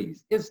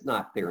 please. It's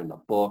not there in the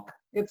book.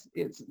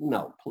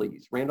 No,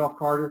 please. Randolph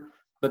Carter.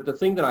 But the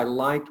thing that I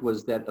liked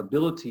was that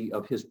ability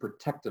of his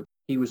protective.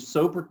 He was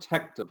so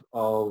protective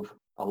of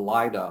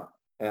Elida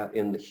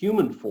in the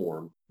human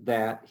form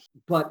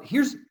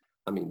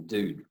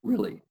dude,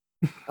 really?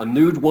 A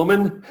nude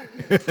woman?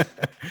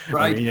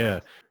 Right? I mean, yeah.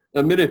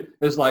 A minute,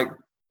 it's like,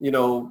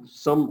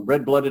 some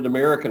red-blooded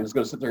American is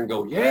going to sit there and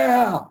go,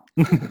 yeah,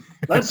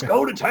 let's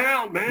go to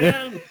town,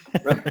 man.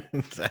 Right?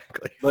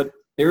 Exactly. But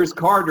there's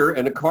Carter,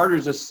 and Carter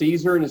just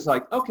sees her, and it's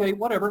like, okay,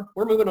 whatever,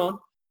 we're moving on.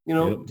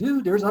 Yep.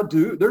 Dude, there's a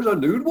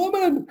nude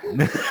woman.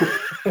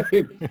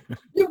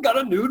 You've got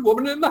a nude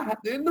woman in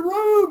the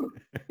room.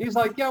 He's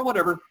like, yeah,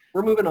 whatever,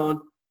 we're moving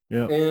on.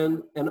 Yeah.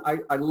 And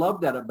I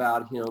love that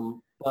about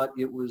him, but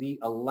it was the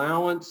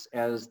allowance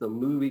as the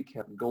movie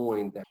kept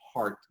going, that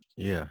heart.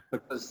 Yeah.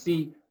 Because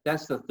see,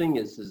 that's the thing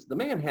is the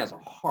man has a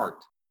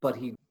heart, but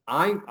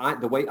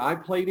the way I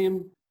played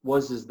him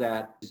is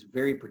that he's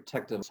very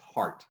protective of his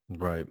heart.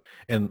 Right.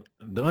 And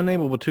The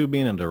Unnameable 2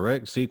 being a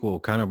direct sequel,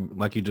 kind of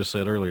like you just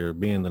said earlier,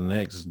 being the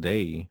next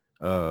day,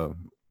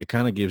 it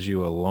kind of gives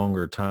you a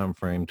longer time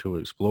frame to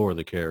explore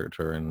the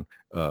character and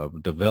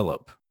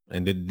develop.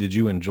 And did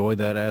you enjoy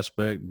that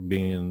aspect,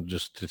 being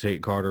just to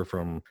take Carter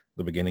from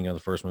the beginning of the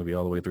first movie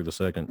all the way through the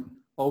second?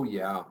 Oh,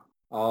 yeah.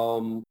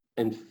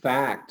 In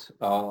fact,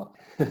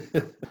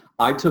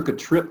 I took a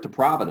trip to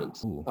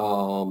Providence.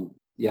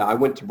 I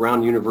went to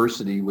Brown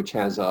University, which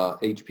has a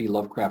H.P.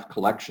 Lovecraft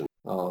collection,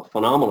 a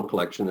phenomenal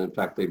collection. In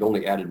fact, they've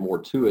only added more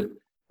to it.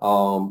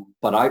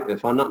 But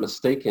if I'm not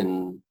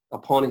mistaken,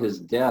 upon his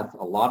death,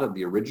 a lot of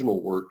the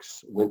original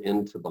works went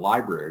into the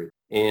library,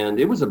 and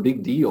it was a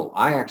big deal.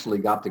 I actually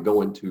got to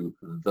go into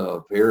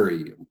the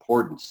very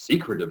important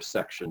secretive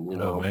section, you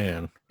know. Oh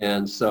man.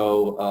 And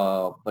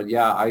so, but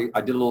yeah,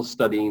 I did a little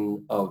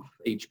studying of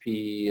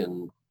HP,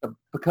 and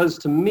because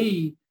to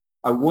me,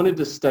 I wanted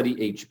to study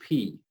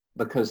HP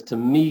because to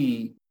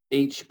me,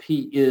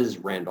 HP is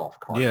Randolph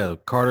Carter. Yeah,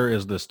 Carter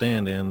is the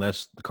stand-in.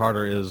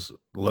 Carter is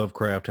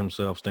Lovecraft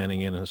himself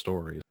standing in his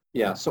stories.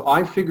 Yeah, so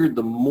I figured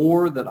the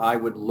more that I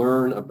would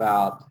learn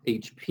about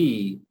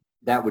HP,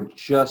 that would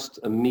just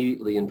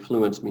immediately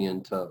influence me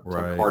into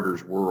Right.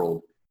 Carter's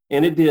world.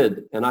 And it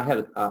did. And I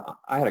had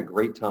a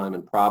great time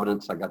in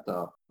Providence. I got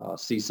to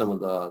see some of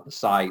the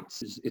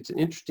sites. It's an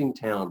interesting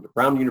town,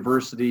 Brown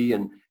University.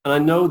 And I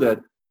know that,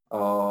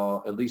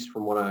 at least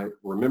from what I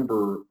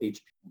remember,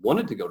 HP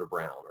wanted to go to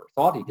Brown or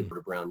thought he could go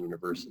to Brown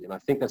University. And I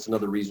think that's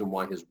another reason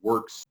why his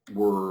works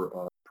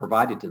were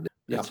provided to them.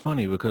 It's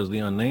funny because the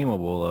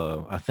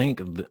Unnameable, I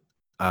think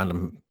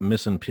I'm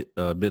missing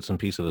bits and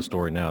pieces of the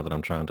story now that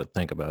I'm trying to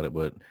think about it,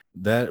 but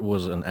that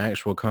was an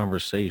actual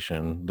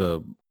conversation,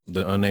 the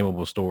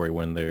Unnameable story,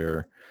 when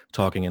they're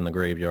talking in the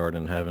graveyard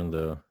and having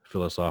the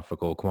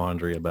philosophical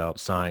quandary about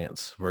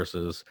science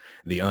versus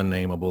the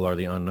unnameable or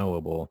the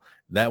unknowable.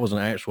 That was an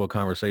actual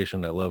conversation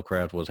that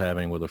Lovecraft was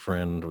having with a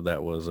friend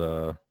that was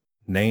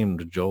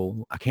named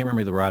Joel. I can't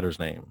remember the writer's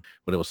name,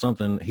 but it was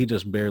something, he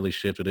just barely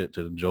shifted it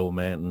to Joel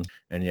Manton.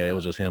 And yeah, it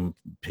was just him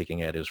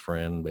picking at his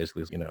friend,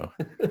 basically, you know,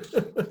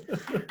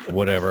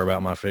 whatever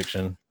about my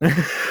fiction.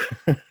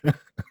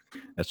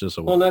 That's just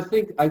Well, and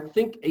I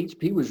think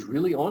HP was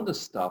really onto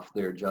stuff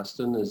there,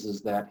 Justin,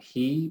 is that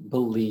he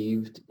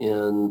believed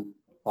in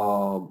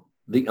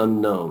the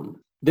unknown.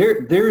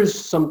 There's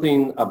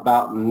something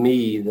about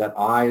me that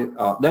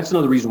that's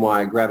another reason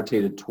why I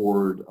gravitated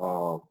toward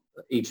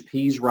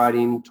HP's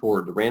writing,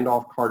 toward the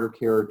Randolph Carter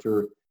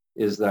character,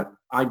 is that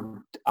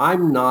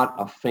I'm not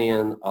a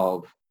fan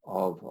of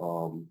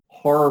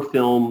horror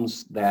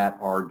films that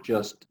are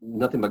just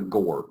nothing but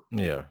gore.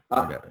 Yeah.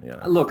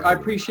 Look, I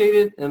appreciate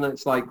it, and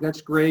it's like,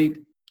 that's great.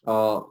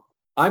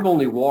 I've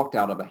only walked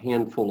out of a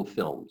handful of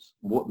films.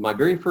 My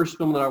very first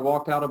film that I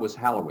walked out of was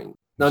Halloween.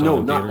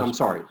 I'm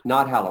sorry,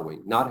 not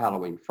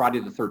Halloween, Friday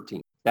the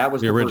 13th. That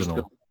was the original. First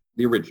film,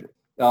 the original.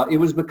 It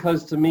was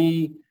because to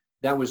me,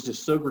 that was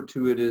just so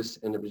gratuitous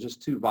and it was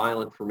just too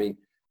violent for me.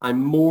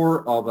 I'm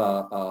more of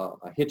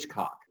a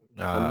Hitchcock.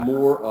 I'm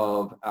more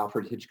of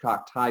Alfred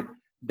Hitchcock type.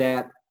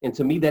 And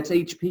to me, that's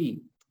HP.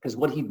 Because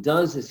what he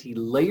does is he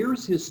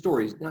layers his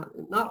stories,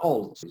 not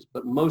all of the stories,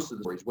 but most of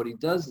the stories. What he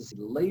does is he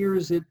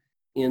layers it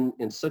in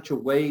such a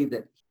way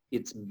that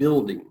it's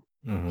building.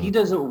 Mm-hmm. He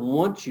doesn't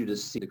want you to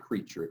see the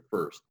creature at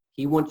first.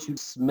 He wants you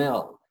to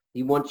smell.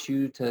 He wants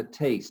you to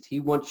taste. He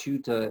wants you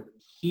to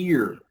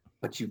hear,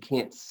 but you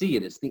can't see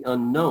it. It's the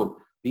unknown.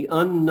 The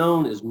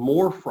unknown is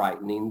more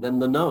frightening than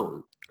the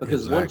known.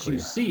 Because once you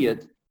see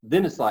it,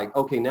 then it's like,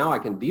 okay, now I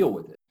can deal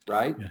with it,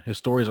 right? Yeah, his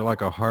stories are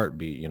like a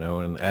heartbeat, you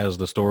know, and as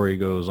the story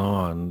goes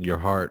on, your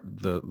heart,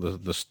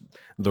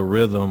 the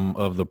rhythm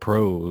of the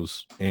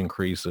prose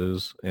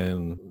increases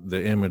and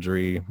the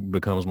imagery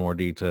becomes more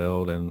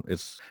detailed, and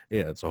it's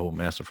a whole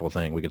masterful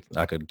thing.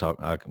 I could talk,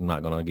 I'm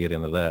not going to get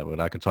into that, but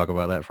I could talk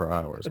about that for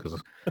hours.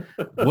 Because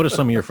what are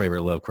some of your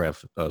favorite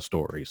Lovecraft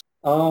stories?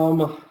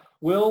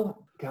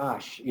 Well,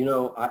 gosh, you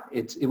know,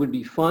 it would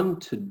be fun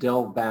to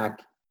delve back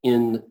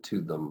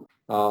into them.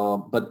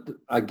 But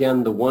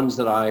again, the ones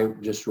that I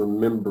just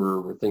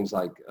remember were things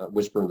like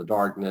Whisper in the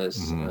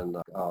Darkness, mm-hmm. and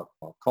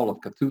Call of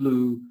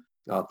Cthulhu,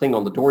 Thing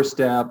on the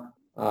Doorstep,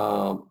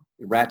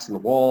 Rats in the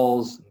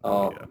Walls,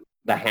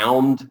 The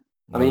Hound.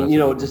 I mean, you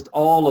know, just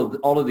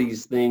all of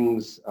these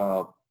things.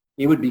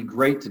 It would be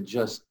great to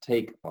just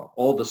take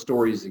all the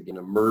stories again,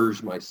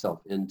 immerse myself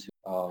into,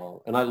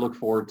 and I look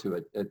forward to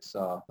it. It's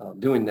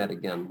doing that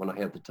again when I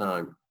have the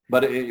time.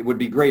 But it would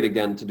be great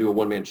again to do a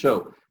one-man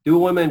show.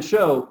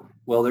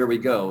 Well, there we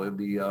go. It'd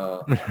be.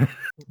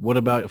 What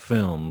about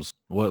films?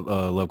 What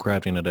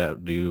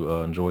Lovecraftian do you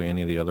enjoy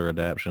any of the other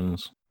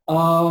adaptions?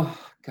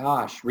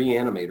 Gosh,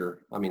 Reanimator.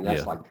 I mean,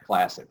 that's like the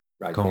classic,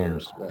 right?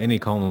 Combs. There. Any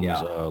Combs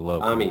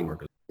love. I mean,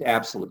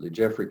 absolutely.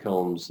 Jeffrey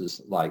Combs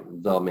is like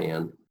the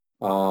man.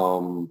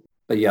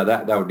 But yeah,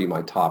 that would be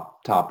my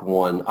top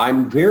one.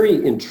 I'm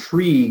very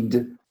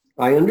intrigued.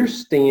 I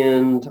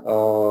understand.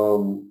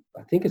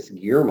 I think it's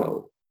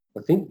Guillermo.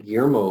 I think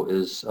Guillermo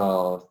is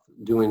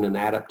doing an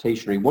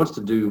adaptation. He wants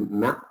to do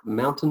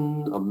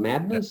Mountain of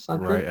Madness, I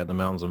think. Right, at the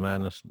Mountains of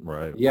Madness.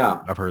 Right. Yeah.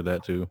 I've heard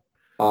that too.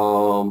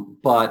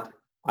 But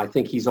I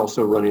think he's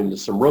also running into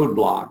some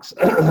roadblocks.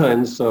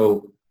 And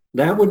so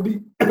that would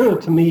be,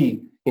 to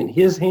me, in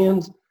his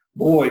hands,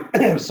 boy,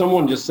 if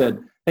someone just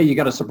said, hey, you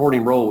got a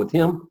supporting role with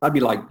him, I'd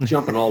be like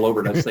jumping all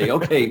over to say,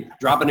 okay,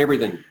 dropping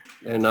everything.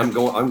 And I'm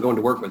going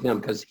to work with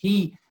him because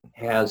he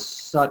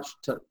has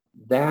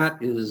that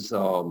is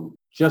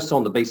just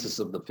on the basis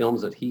of the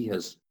films that he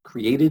has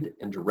created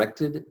and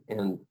directed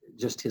and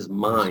just his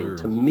mind. Sure.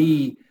 To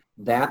me,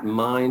 that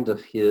mind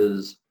of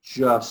his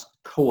just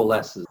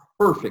coalesces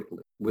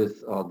perfectly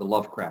with the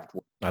Lovecraft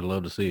world. I'd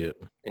love to see it.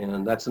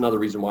 And that's another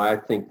reason why I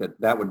think that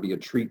that would be a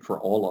treat for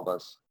all of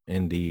us.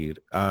 Indeed.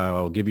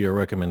 I'll give you a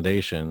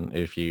recommendation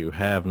if you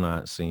have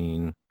not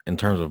seen, in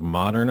terms of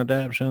modern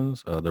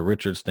adaptions, the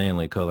Richard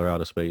Stanley Color Out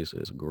of Space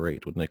is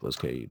great with Nicolas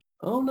Cage.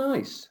 Oh,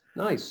 nice.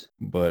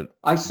 But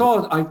I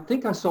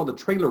think I saw the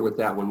trailer with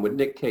that one with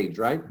Nick Cage,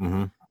 right?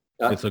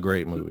 it's a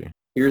great movie.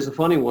 Here's a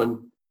funny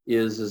one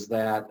is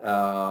that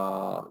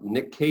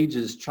Nick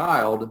Cage's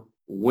child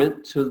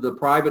went to the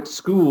private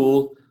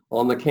school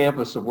on the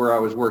campus of where I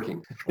was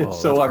working. Oh,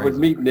 so I that's would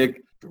crazy. meet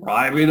Nick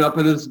driving up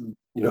in his,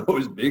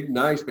 his big,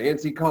 nice,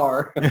 fancy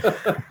car.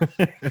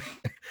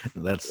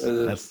 That's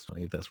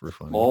funny. That's real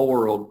funny. Small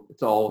world.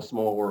 It's all a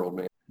small world,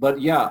 man. But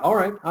yeah, all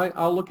right.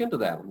 I'll look into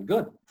that one.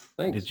 Good.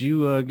 Thanks. Did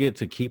you get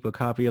to keep a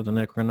copy of the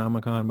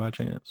Necronomicon by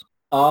chance?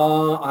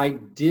 I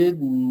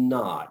did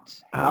not.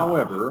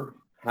 However,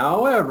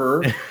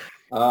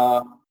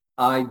 I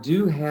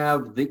do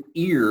have the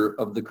ear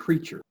of the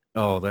creature.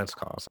 Oh, that's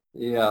awesome.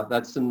 Yeah,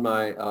 that's in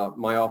my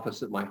my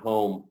office at my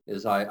home.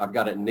 I've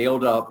got it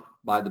nailed up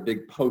by the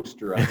big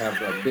poster. I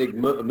have a big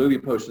movie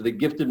poster. They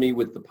gifted me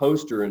with the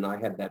poster, and I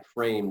had that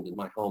framed in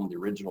my home, the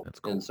original. That's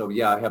cool. And so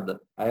yeah, I have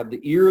the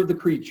ear of the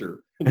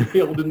creature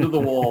nailed into the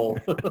wall.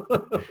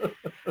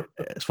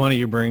 It's funny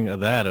you bring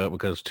that up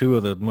because two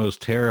of the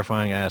most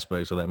terrifying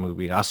aspects of that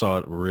movie, I saw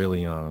it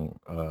really young.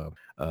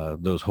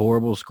 Those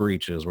horrible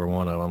screeches were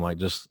one of them. Like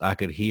I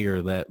could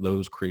hear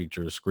those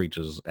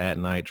screeches at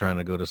night trying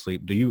to go to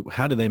sleep.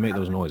 How did they make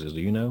those noises?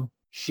 Do you know?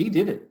 She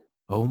did it.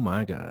 Oh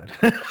my God.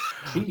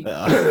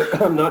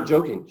 I'm not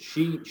joking.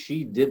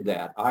 She did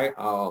that.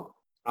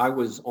 I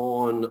was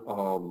on,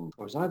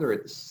 I was either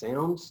at the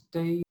sound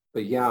stage,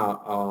 but yeah,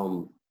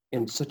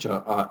 and such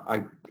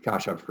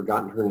I've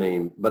forgotten her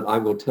name, but I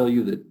will tell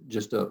you that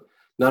just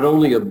not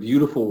only a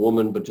beautiful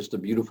woman, but just a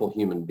beautiful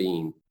human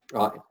being.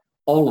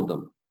 All of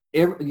them.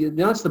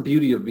 That's the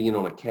beauty of being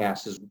on a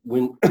cast is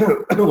when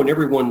when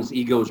everyone's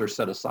egos are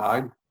set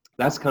aside.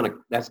 That's kind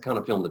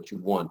of film that you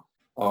want.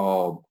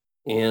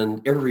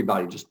 And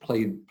everybody just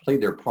played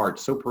their part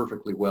so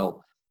perfectly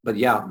well. But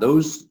yeah,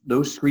 those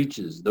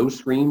screeches, those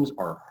screams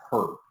are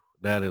her.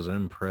 That is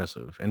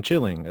impressive and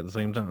chilling at the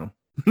same time.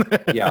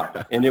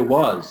 Yeah, and it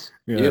was.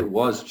 Yeah. It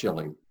was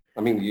chilling.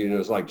 I mean,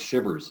 it's like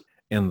shivers.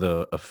 And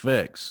the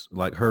effects,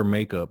 like her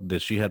makeup,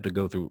 did she have to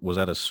go through, was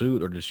that a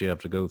suit or did she have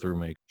to go through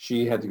makeup?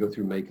 She had to go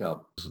through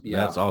makeup. Yeah.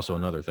 That's also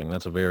another thing.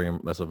 That's a very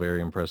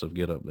impressive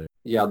get up there.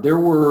 Yeah, there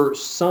were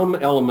some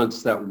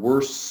elements that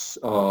were,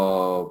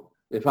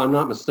 if I'm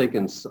not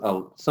mistaken,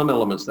 some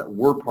elements that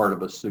were part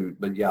of a suit,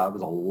 but yeah, it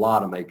was a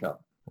lot of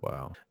makeup.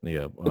 Wow.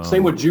 Yeah.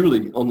 Same with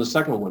Julie on the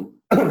second one.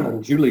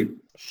 Julie,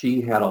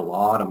 she had a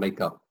lot of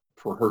makeup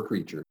for her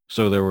creature.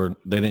 So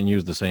they didn't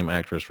use the same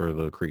actress for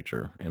the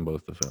creature in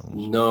both the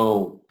films.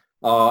 No.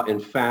 In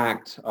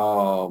fact,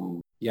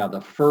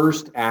 the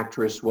first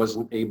actress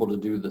wasn't able to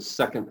do the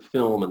second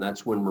film, and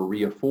that's when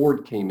Maria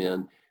Ford came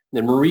in.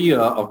 And Maria,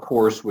 of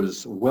course,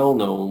 was well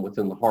known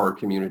within the horror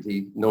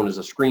community, known as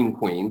a scream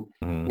queen.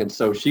 Mm-hmm. And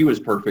so she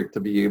was perfect to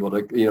be able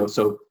to,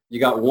 so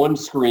you got one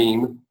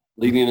scream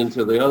leading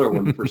into the other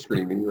one for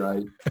screaming,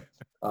 right?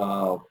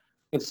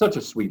 It's such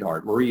a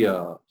sweetheart.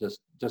 Maria,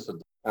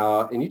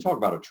 and you talk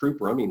about a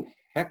trooper. I mean,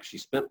 heck, she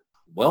spent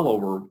well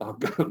over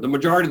the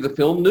majority of the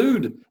film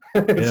nude.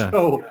 Yeah.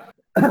 So,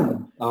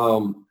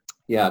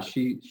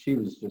 she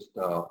was just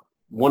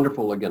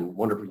wonderful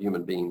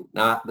human being.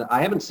 Now,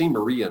 I haven't seen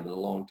Maria in a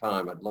long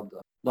time. I'd love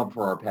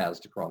for our paths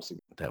to cross again.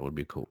 That would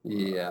be cool.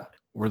 Yeah.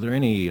 Were there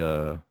any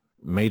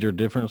major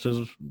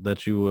differences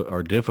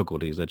or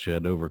difficulties that you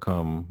had to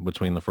overcome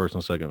between the first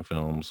and second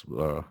films,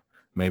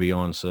 maybe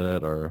on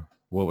set, or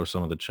what were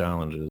some of the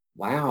challenges?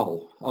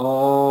 Wow.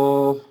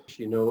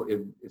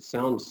 It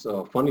sounds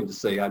funny to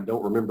say I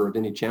don't remember of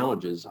any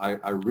challenges.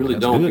 I really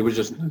That's don't. good.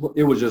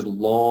 It was just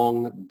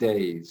long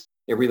days.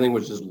 Everything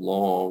was just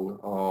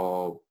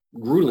long,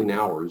 grueling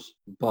hours.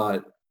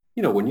 But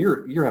when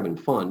you're having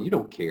fun, you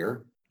don't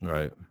care.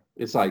 Right.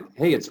 It's like,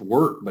 hey, it's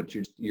work, but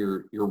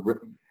you're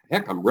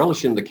heck, I'm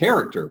relishing the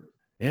character.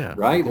 Yeah.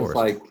 Right. Of It's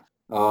course.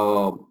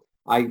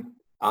 like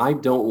I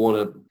don't want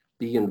to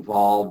be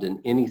involved in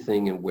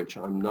anything in which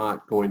I'm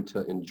not going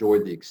to enjoy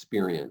the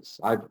experience.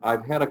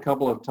 I've had a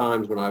couple of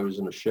times when I was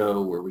in a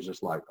show where it was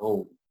just like,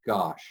 oh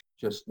gosh,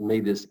 just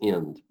may this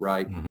end,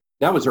 right? Mm-hmm.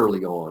 That was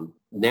early on.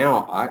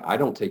 Now I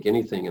don't take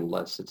anything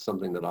unless it's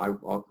something that I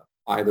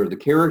either the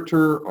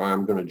character or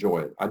I'm going to enjoy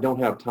it. I don't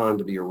have time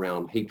to be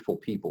around hateful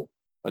people.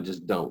 I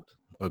just don't.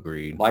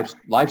 Agreed.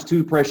 Life's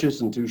too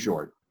precious and too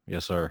short.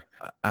 Yes, sir.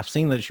 I've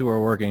seen that you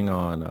were working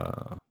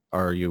on,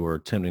 or you were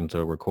attempting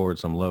to record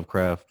some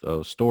Lovecraft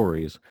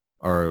stories,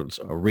 or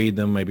read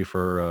them maybe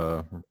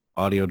for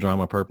audio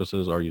drama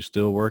purposes. Are you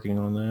still working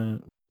on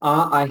that?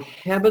 I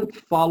haven't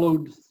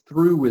followed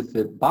through with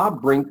it.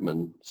 Bob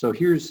Brinkman. So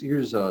here's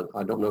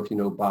I don't know if you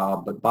know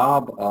Bob, but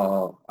Bob,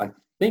 I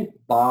think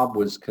Bob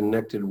was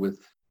connected with,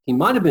 he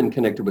might have been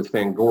connected with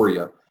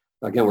Fangoria.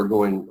 Again, we're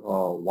going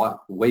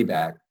way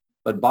back.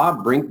 But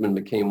Bob Brinkman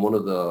became one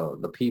of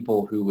the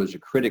people who was a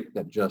critic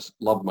that just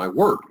loved my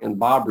work. And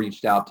Bob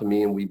reached out to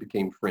me and we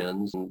became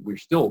friends, and we're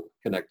still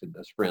connected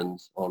as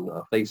friends on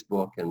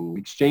Facebook, and we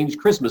exchanged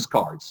Christmas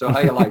cards. So how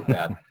you like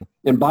that?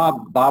 And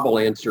Bob will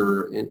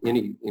answer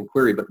any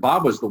inquiry, but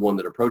Bob was the one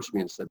that approached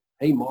me and said,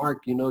 hey,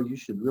 Mark, you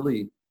should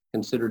really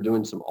consider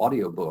doing some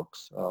audio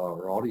books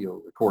or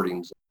audio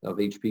recordings of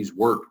HP's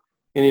work.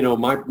 And,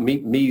 my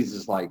me's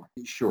is like,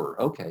 sure,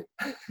 okay.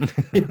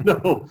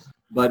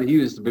 But he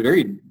was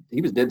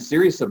dead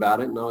serious about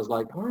it. And I was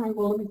like, all right,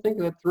 well, let me think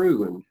that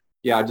through. And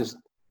yeah,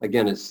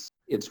 again,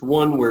 it's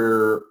one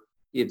where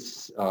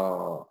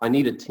I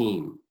need a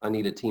team. I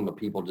need a team of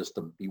people just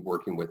to be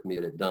working with me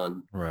to get it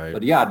done. Right.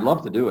 But yeah, I'd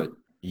love to do it.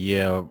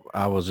 Yeah,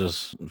 I was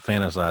just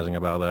fantasizing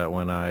about that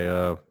when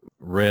I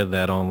read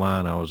that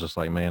online. I was just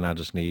like, man, I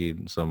just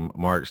need some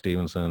Mark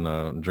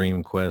Stevenson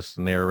Dream Quest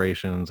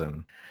narrations,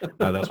 and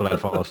that's what I'd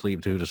fall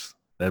asleep to.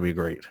 That'd be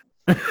great.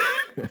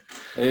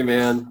 Hey,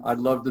 man, I'd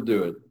love to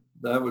do it.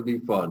 That would be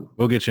fun.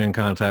 We'll get you in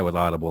contact with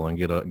Audible and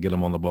get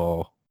them on the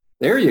ball.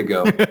 There you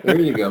go. There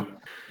you go.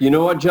 You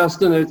know what,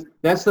 Justin?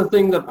 That's the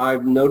thing that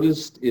I've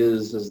noticed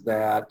is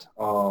that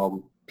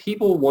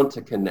people want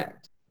to connect.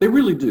 They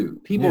really do.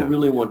 People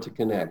really want to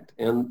connect.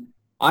 And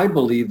I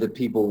believe that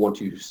people want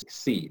you to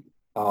succeed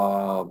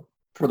for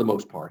the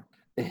most part.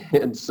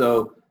 And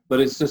so,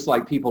 but it's just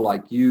like people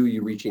like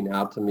you reaching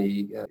out to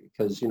me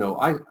because,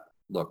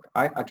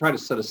 I try to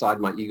set aside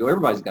my ego.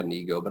 Everybody's got an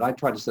ego, but I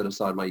try to set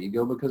aside my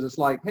ego because it's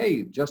like,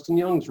 hey, Justin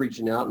Young's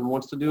reaching out and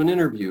wants to do an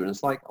interview. And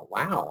it's like,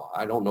 wow,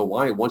 I don't know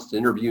why he wants to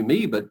interview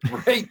me, but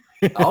great,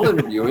 I'll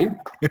interview him,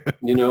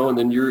 and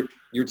then you're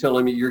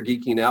telling me you're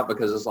geeking out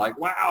because it's like,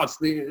 wow,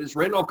 it's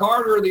Randall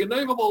Carter, the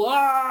Innameable,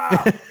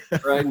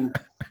 right?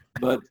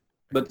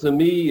 But to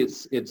me,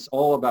 it's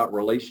all about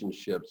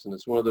relationships, and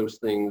it's one of those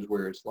things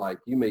where it's like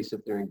you may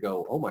sit there and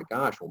go, oh my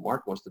gosh, well,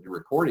 Mark wants to do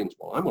recordings.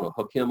 Well, I'm going to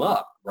hook him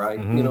up, right?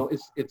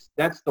 Mm-hmm.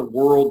 That's the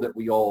world that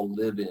we all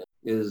live in.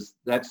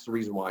 That's the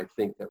reason why I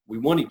think that we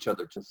want each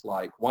other. Just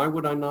like, why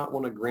would I not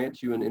want to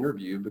grant you an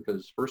interview?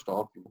 Because first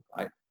off,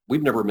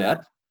 we've never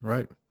met,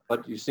 right?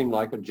 But you seem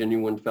like a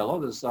genuine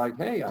fellow that's like,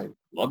 hey, I'd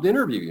love to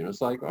interview you. And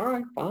it's like, all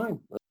right, fine,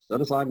 let's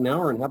set aside an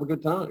hour and have a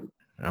good time.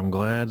 I'm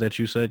glad that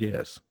you said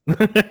yes.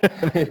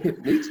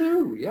 Me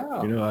too.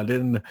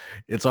 Yeah.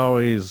 It's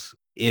always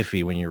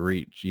iffy when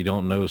you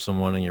don't know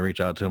someone and you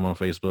reach out to them on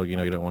Facebook, you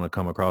don't want to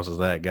come across as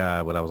that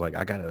guy. But I was like,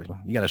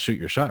 you gotta shoot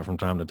your shot from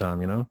time to time,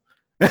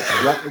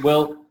 Right.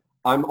 Well,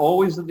 I'm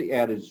always of the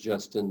adage,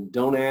 Justin,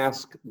 don't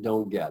ask,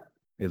 don't get.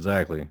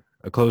 Exactly.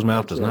 A closed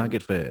mouth does not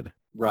get fed.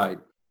 Right.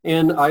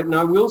 And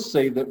I will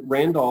say that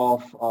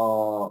Randolph,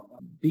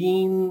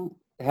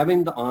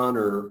 having the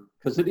honor,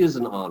 because it is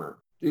an honor.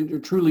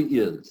 It truly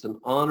is an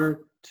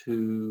honor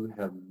to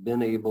have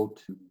been able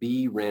to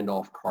be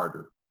Randolph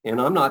Carter. And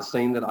I'm not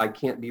saying that I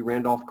can't be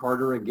Randolph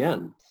Carter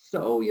again.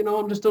 So,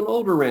 I'm just an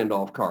older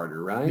Randolph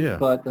Carter, right? Yeah.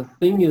 But the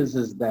thing is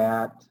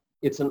that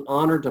it's an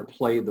honor to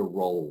play the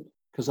role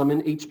because I'm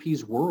in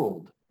HP's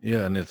world.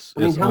 Yeah, and it's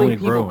only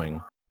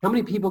growing. How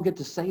many people get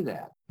to say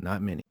that?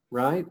 Not many.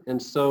 Right? And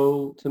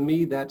so to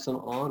me, that's an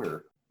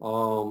honor.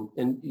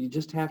 And you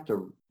just have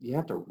to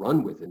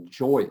run with it,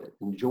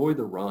 enjoy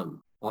the run.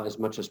 As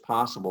much as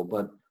possible.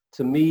 But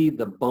to me,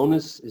 the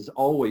bonus has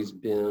always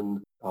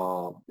been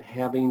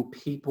having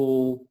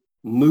people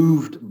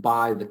moved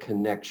by the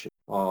connection.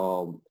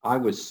 I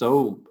was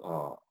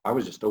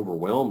just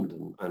overwhelmed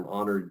and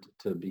honored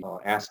to be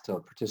asked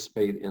to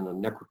participate in a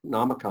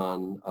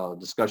Necronomicon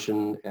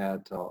discussion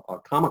at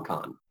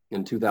Comic-Con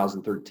in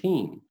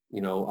 2013.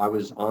 I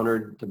was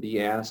honored to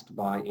be asked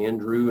by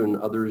Andrew and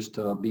others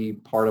to be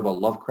part of a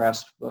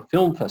Lovecraft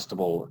film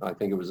festival. I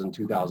think it was in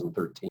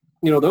 2013.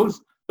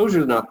 Those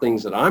are not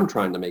things that I'm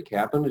trying to make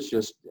happen. It's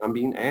just I'm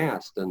being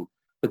asked.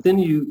 But then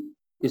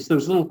it's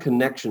those little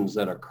connections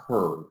that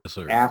occur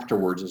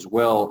afterwards as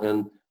well.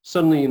 And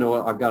suddenly,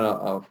 I've got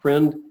a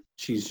friend.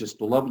 She's just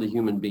a lovely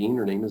human being.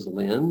 Her name is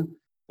Lynn.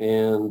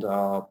 And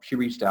she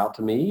reached out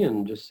to me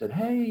and just said,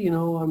 hey,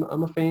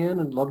 I'm a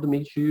fan and love to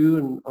meet you.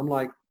 And I'm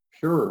like,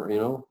 sure,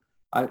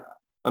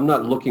 I'm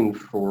not looking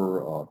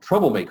for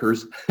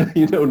troublemakers,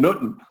 no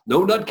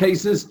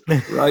nutcases,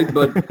 right?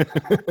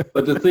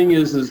 But the thing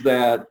is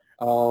that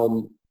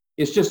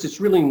it's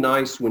really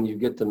nice when you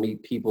get to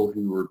meet people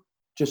who are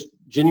just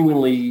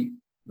genuinely,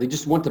 they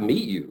just want to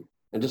meet you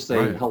and just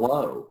say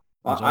hello.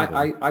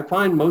 Exactly. I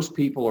find most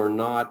people are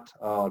not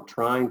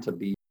trying to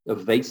be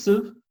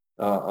invasive.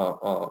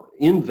 I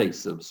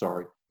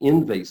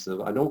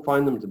don't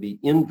find them to be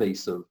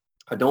invasive.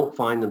 I don't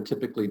find them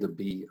typically to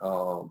be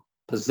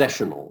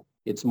possessional.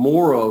 It's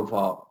more of,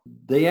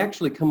 they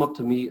actually come up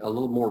to me a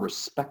little more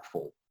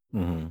respectful.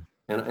 Mm-hmm.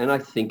 And I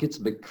think it's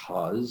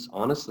because,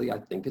 honestly,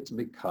 of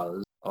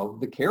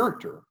the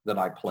character that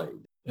I played.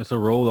 It's a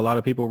role a lot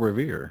of people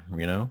revere,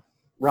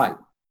 Right.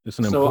 It's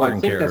an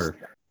important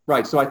character.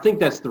 Right. So I think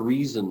that's the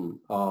reason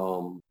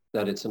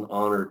that it's an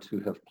honor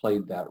to have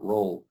played that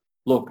role.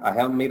 Look, I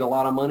haven't made a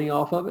lot of money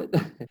off of it,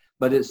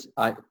 but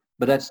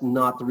that's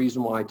not the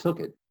reason why I took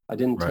it. I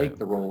didn't Right. take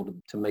the role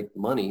to make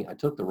money. I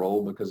took the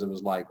role because it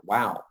was like,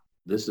 wow,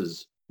 this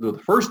is, the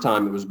first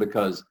time it was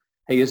because,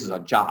 hey, this is a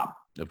job,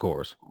 Of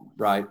course.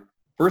 right?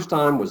 First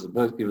time it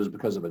was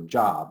because of a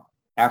job.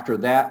 After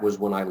that was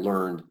when I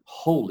learned,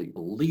 holy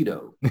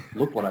Toledo,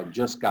 look what I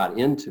just got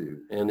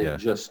into. And it Yeah.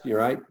 just, you're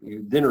right,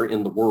 you then are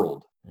in the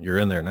world. You're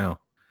in there now.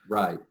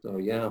 Right. So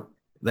yeah.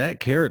 That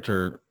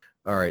character.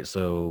 All right.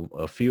 So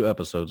a few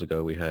episodes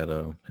ago, we had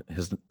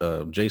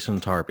Jason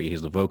Tarpey.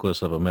 He's the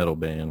vocalist of a metal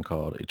band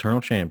called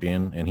Eternal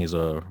Champion, and he's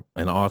an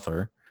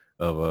author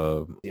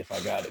of if I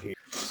got it here.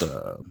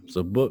 It's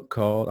a book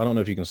called, I don't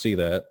know if you can see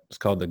that. It's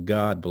called The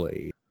God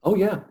Blade. Oh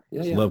yeah. Yeah.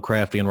 It's Yeah.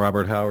 Lovecraftian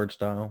Robert Howard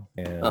style.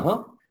 And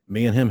Uh-huh.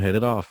 me and him hit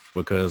it off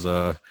because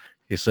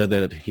he said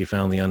that he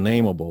found The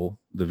Unnameable,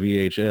 the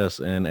VHS,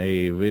 in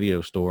a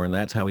video store, and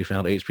that's how he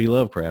found H.P.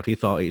 Lovecraft. He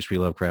thought H.P.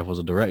 Lovecraft was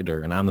a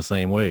director, and I'm the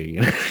same way.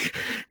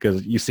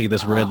 Because you see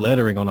this red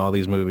lettering on all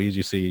these movies.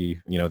 You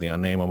see, The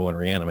Unnameable and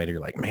Reanimator. You're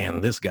like,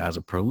 man, this guy's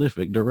a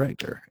prolific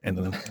director. And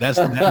then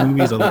that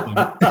movie's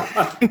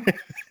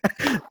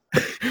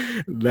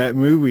that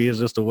movie is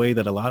just a way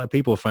that a lot of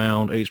people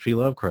found H.P.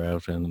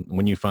 Lovecraft. And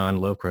when you find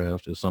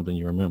Lovecraft, it's something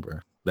you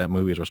remember. That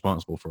movie is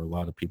responsible for a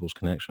lot of people's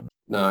connection.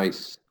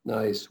 Nice.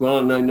 Well,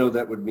 and I know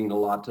that would mean a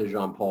lot to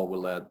Jean-Paul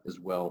Willette as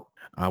well.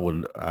 I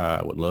would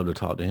love to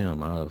talk to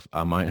him.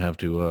 I might have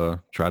to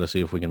try to see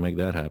if we can make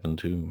that happen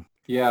too.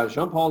 Yeah,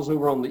 Jean-Paul's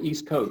over on the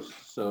East Coast,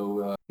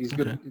 so he's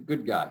Okay.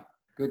 good guy.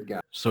 Good guy.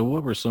 So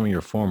what were some of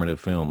your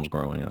formative films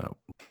growing up?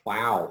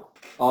 Wow.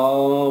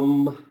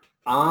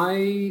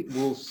 I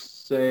will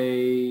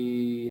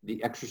say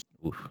The Exorcist.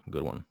 Oof,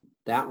 good one.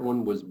 That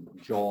one was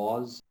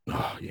Jaws.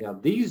 Oh, yeah. Yeah,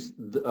 these,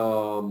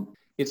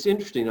 it's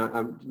interesting.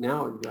 I'm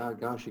now,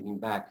 gosh, looking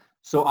back.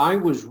 So I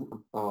was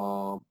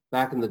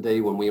back in the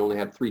day when we only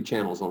had 3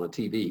 channels on a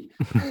TV.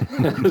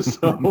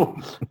 So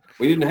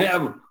we didn't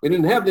have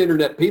the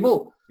internet,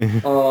 people.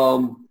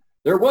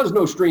 There was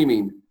no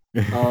streaming.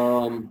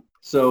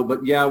 But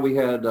yeah, we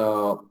had,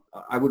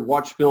 I would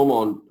watch film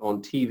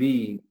on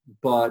TV,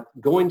 but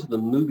going to the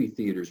movie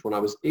theaters, when I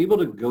was able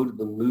to go to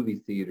the movie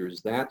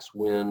theaters, that's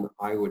when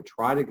I would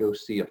try to go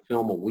see a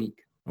film a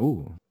week.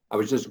 Ooh. I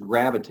was just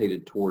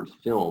gravitated towards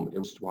film. It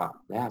was, wow,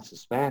 that's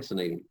just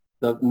fascinating.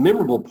 The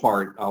memorable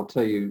part, I'll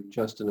tell you,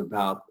 Justin,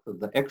 about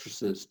The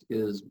Exorcist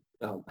is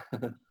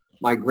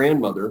my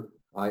grandmother,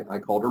 I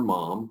called her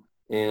Mom,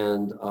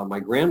 and my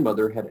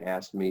grandmother had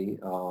asked me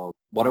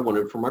what I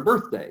wanted for my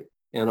birthday.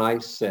 And I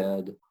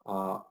said,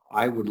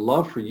 I would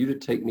love for you to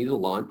take me to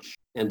lunch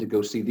and to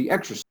go see The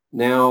Exorcist.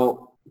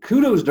 Now,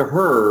 kudos to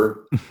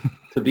her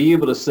to be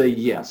able to say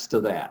yes to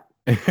that.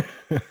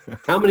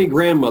 How many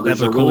grandmothers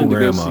That's a are cool willing to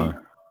go grandma. see?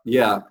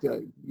 Yeah,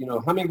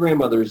 how many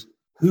grandmothers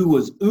who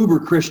was uber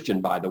Christian,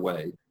 by the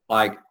way,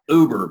 like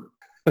uber,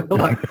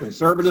 like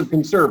conservative.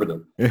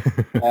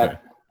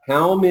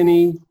 How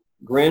many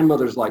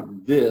grandmothers like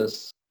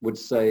this would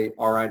say,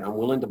 all right, I'm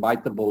willing to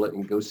bite the bullet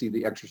and go see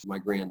The Exorcist, my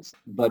grandson.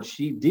 But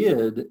she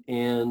did,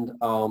 and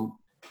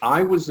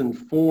I was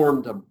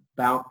informed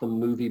about the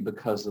movie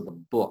because of the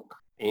book,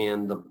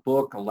 and the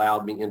book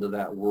allowed me into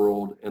that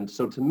world. And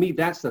so to me,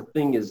 that's the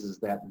thing is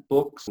that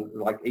books,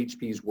 like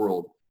H.P.'s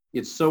world,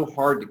 it's so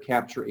hard to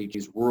capture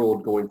H.P.'s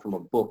world going from a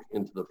book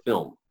into the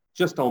film.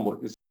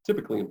 It's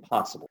typically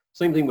impossible.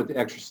 Same thing with The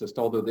Exorcist,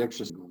 although The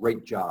Exorcist did a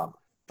great job.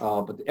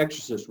 But The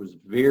Exorcist was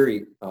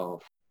very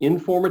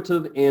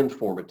informative and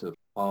formative.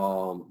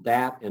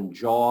 That and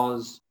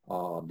Jaws,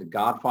 the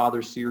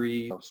Godfather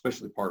series,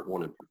 especially part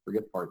 1 and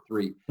forget part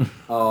 3.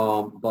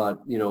 But,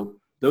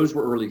 those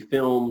were early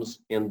films,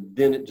 and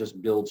then it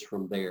just builds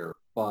from there.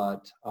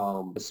 But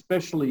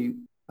especially,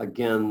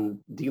 again,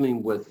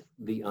 dealing with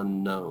the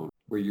unknown,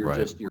 where you're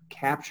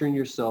capturing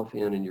yourself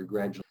in and you're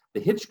gradually. The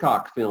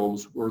Hitchcock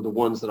films were the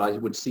ones that I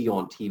would see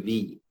on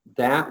TV.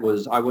 I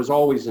was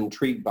always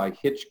intrigued by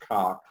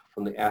Hitchcock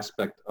from the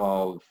aspect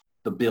of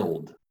the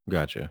build.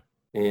 Gotcha.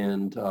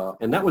 And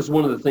that was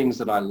one of the things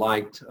that I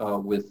liked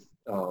with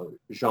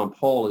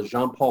Jean-Paul, is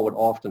Jean-Paul would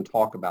often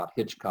talk about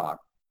Hitchcock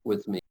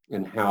with me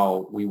and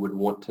how we would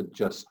want to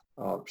just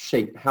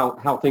shape,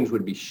 how things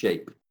would be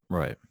shaped.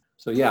 Right.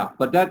 So yeah,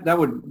 but that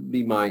would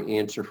be my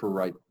answer for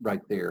right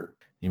there.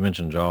 You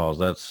mentioned Jaws.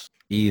 That's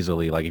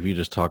easily, like, if you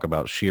just talk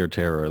about sheer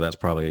terror, that's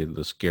probably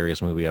the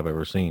scariest movie I've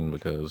ever seen,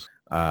 because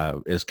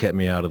it's kept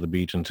me out of the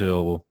beach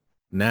until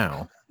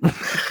now.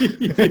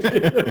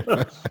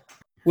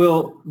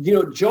 Well,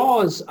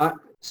 Jaws,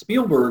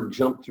 Spielberg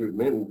jumped through,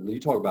 man, you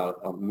talk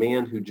about a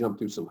man who jumped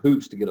through some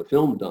hoops to get a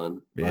film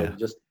done. Yeah.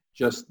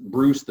 Just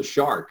Bruce the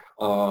Shark.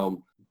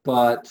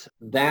 But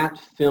that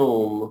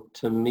film,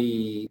 to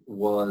me,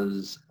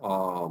 was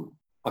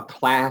a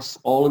class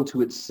all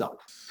into itself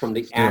from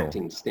the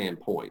acting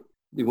standpoint.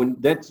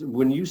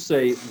 When you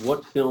say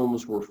what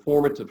films were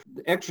formative,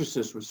 The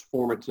Exorcist was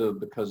formative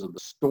because of the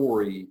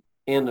story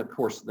and, of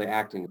course, the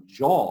acting.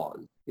 Jaws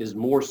is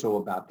more so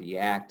about the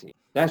acting.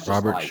 That's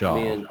just Robert Shaw.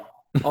 Man,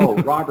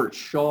 Robert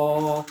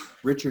Shaw,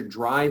 Richard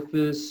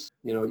Dreyfuss.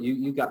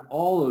 You got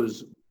all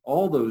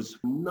those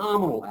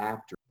phenomenal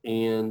actors,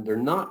 and they're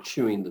not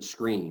chewing the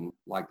screen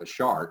like the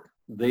shark.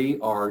 they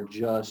are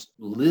just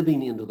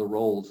living into the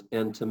roles.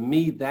 And to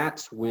me,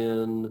 that's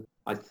when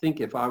I think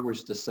if I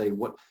was to say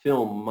what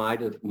film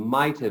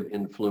might have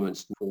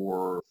influenced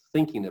for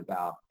thinking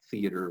about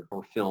theater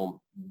or film,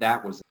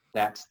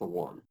 that's the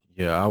one.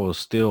 Yeah, I will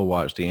still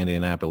watch the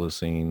Indianapolis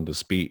scene, the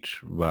speech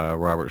by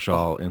Robert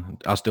Shaw,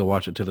 and I still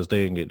watch it to this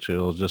day and get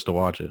chills just to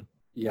watch it.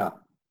 Yeah,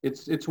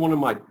 it's one of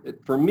my,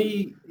 for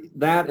me,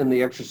 that and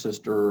The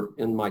Exorcist are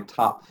in my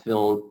top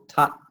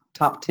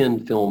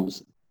 10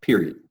 films,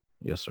 period.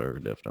 Yes, sir,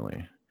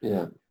 definitely.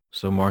 Yeah.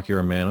 So, Mark, you're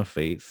a man of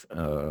faith.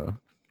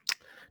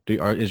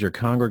 Is your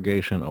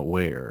congregation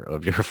aware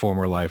of your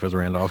former life as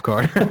Randolph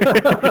Carter?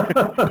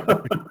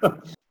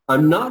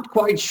 I'm not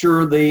quite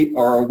sure they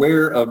are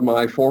aware of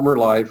my former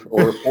life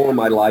or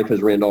my life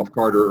as Randolph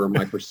Carter or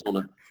my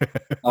persona.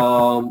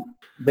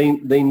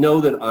 They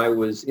know that I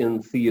was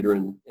in theater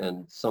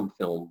and some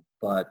film,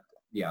 but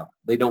yeah,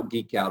 they don't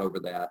geek out over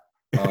that.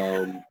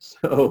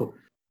 So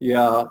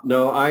yeah,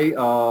 no,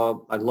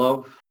 I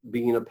love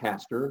being a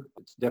pastor.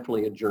 It's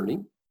definitely a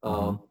journey.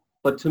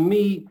 But to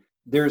me,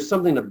 there's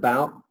something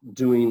about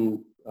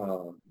doing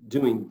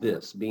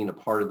this, being a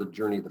part of the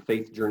journey, the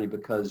faith journey,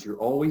 because you're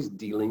always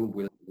dealing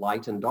with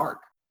light and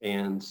dark.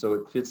 And so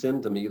it fits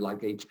into me like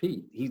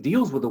HP. He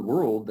deals with a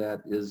world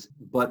that is,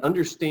 but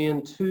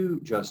understand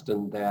too,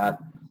 Justin, that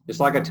it's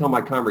like I tell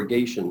my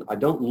congregation, I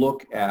don't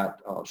look at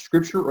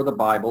scripture or the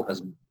Bible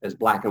as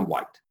black and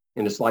white.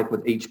 And it's like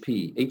with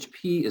HP.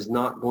 HP is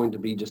not going to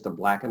be just a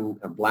black and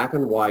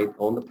white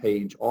on the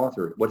page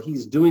author. What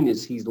he's doing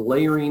is he's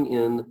layering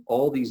in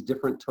all these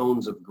different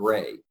tones of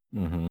gray.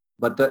 Mm-hmm.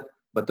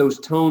 But those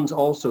tones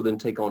also then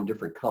take on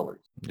different colors.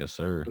 Yes,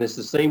 sir. And it's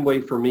the same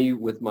way for me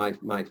with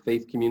my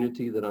faith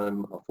community that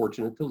I'm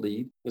fortunate to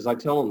lead, is I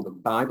tell them the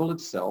Bible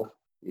itself,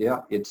 yeah,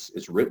 it's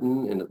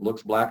written and it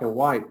looks black and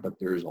white, but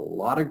there's a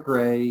lot of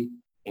gray,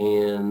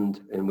 and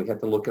we have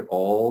to look at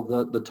all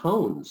the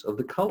tones of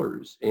the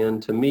colors.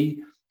 And to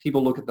me,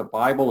 people look at the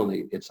Bible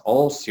and it's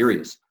all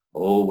serious.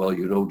 Oh,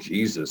 well,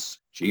 Jesus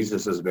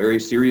is a very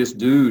serious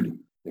dude.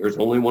 There's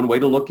only one way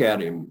to look at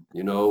him,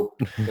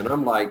 And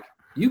I'm like,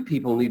 you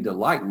people need to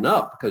lighten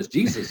up because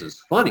Jesus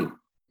is funny.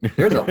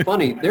 There's a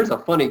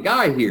funny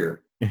guy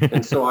here.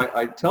 And so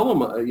I tell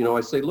them,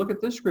 I say, look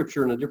at this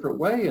scripture in a different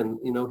way. And,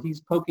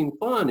 he's poking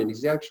fun, and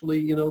he's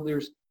actually,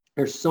 there's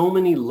so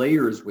many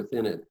layers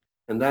within it.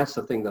 And that's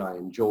the thing that I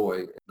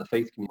enjoy, the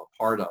faith community I'm a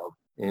part of.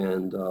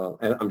 And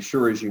I'm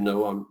sure, as you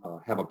know, I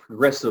have a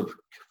progressive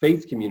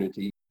faith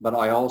community, but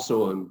I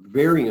also am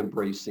very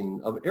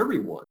embracing of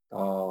everyone.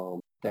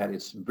 That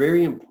it's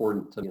very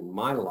important to me in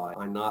my life.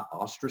 I not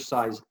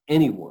ostracize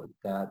anyone.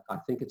 That I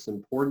think it's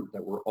important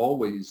that we're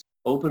always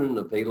open and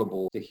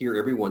available to hear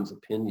everyone's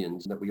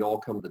opinions, and that we all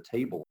come to the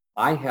table.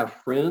 I have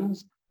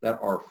friends that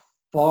are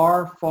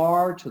far,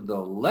 far to the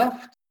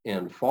left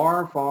and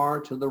far,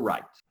 far to the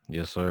right.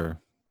 Yes, sir.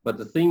 But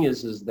the thing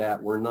is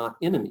that we're not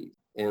enemies.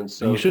 And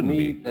so and you shouldn't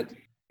be.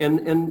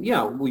 And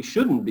yeah, we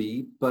shouldn't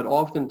be, but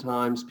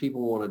oftentimes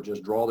people want to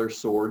just draw their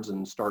swords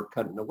and start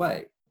cutting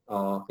away.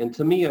 And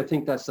to me, I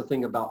think that's the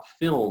thing about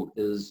film,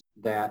 is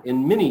that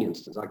in many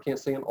instances, I can't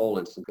say in all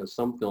instances because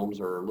some films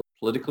are a little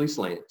politically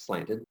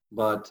slanted,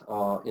 but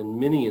in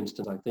many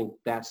instances, I think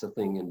that's the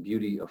thing in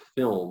beauty of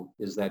film,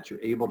 is that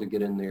you're able to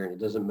get in there, and it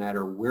doesn't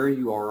matter where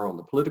you are on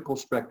the political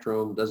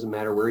spectrum, doesn't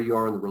matter where you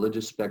are on the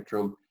religious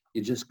spectrum.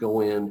 You just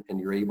go in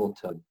and you're able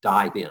to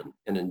dive in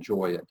and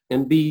enjoy it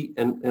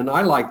and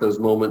I like those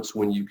moments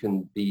when you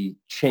can be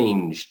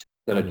changed,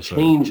 that a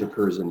change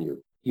occurs in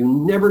you. You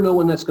never know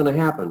when that's going to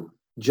happen.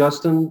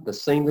 Justin, the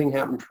same thing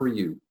happened for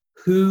you.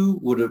 Who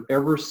would have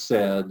ever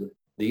said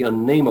the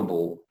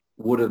unnameable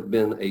would have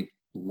been a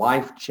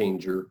life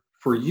changer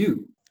for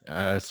you?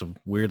 It's a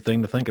weird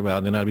thing to think about.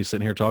 And then I'd be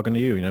sitting here talking to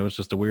you. It's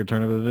just a weird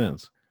turn of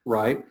events.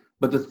 Right.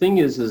 But the thing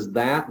is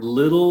that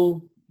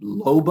little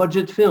low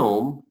budget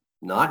film,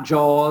 not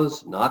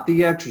Jaws, not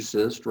The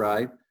Exorcist,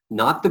 right?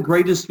 Not the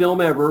greatest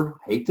film ever.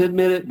 Hate to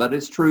admit it, but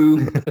it's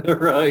true,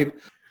 right?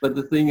 But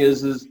the thing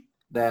is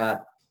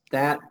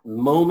that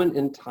moment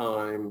in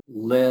time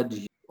led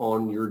you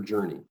on your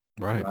journey,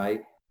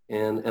 right?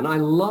 And I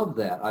love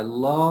that. I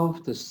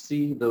love to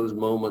see those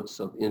moments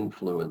of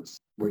influence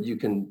where you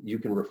can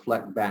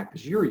reflect back,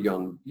 because you're a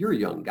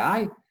young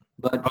guy.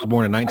 But I was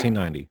born in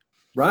 1990.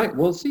 Right.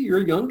 Well, see,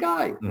 you're a young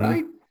guy,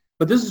 right?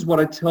 But this is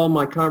what I tell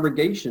my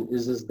congregation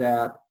is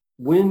that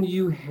when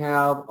you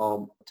have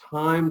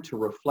time to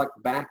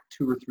reflect back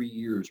 2 or 3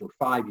 years or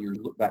 5 years,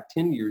 look back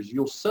 10 years,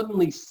 you'll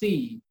suddenly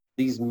see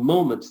these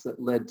moments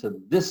that led to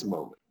this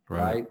moment,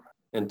 right?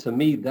 And to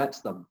me,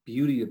 that's the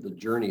beauty of the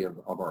journey of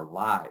our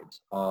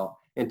lives.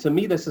 And to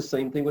me, that's the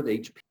same thing with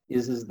HP,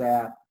 is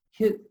that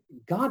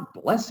God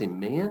bless him,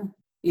 man.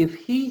 If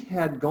he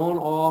had gone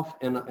off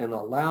and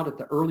allowed at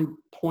the early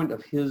point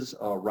of his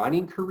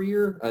writing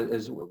career,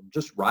 as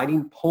just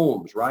writing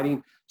poems,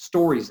 writing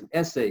stories and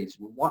essays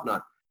and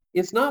whatnot,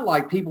 it's not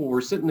like people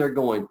were sitting there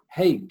going,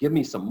 hey, give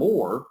me some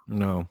more.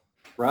 No.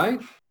 Right?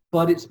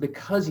 But it's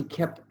because he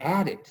kept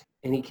at it.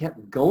 and he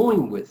kept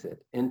going with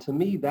it. And to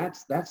me,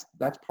 that's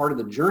part of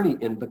the journey.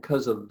 And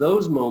because of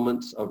those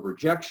moments of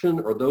rejection,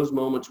 or those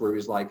moments where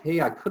he's like,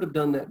 hey, I could have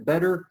done that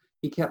better,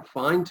 he kept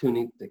fine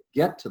tuning to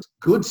get to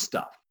good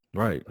stuff.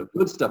 Right. The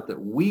good stuff that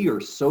we are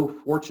so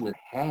fortunate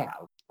to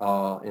have.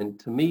 And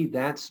to me,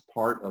 that's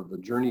part of the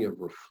journey of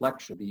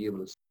reflection, be able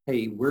to say,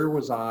 hey, where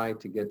was I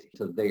to get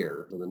to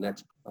there, to the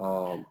next,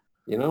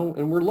 you know,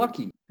 and we're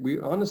lucky. We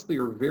honestly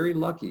are very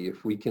lucky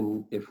if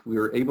we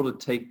are able to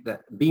take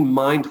that, be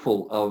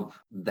mindful of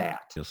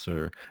that. Yes,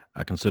 sir.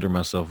 I consider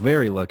myself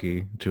very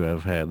lucky to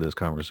have had this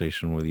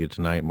conversation with you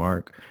tonight,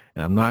 Mark.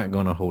 And I'm not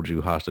going to hold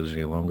you hostage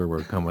any longer.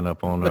 We're coming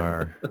up on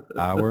our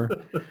hour.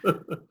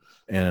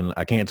 And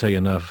I can't tell you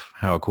enough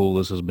how cool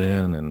this has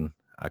been. And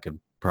I could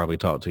probably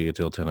talk to you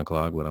till 10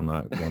 o'clock, but I'm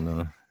not going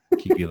to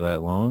keep you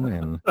that long.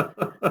 And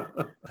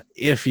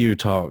if you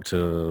talk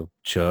to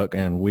Chuck,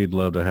 and we'd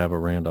love to have a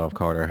Randolph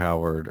Carter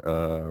Howard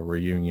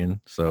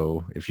reunion.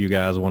 So if you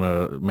guys want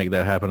to make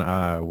that happen,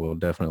 I will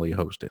definitely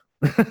host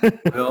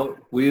it.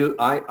 Well,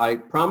 I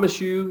promise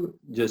you,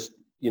 just,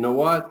 you know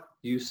what?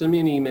 You send me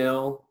an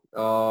email.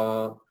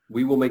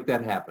 We will make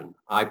that happen.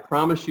 I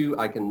promise you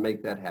I can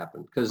make that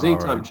happen. Because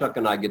anytime right. Chuck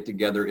and I get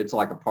together, it's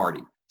like a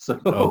party. So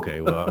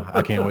Okay, well,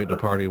 I can't wait to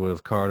party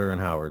with Carter and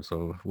Howard.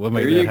 So we'll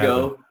make there that you happen.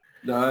 go.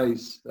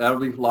 Nice. That'll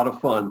be a lot of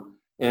fun.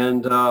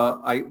 And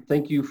I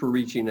thank you for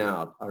reaching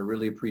out. I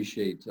really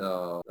appreciate,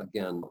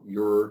 again,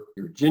 your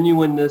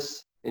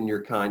genuineness and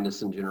your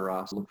kindness and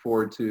generosity. Look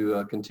forward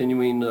to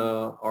continuing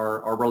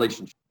our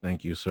relationship.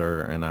 Thank you,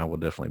 sir. And I will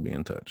definitely be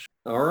in touch.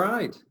 All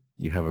right.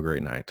 You have a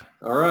great night.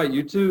 All right.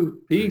 You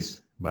too.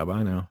 Peace.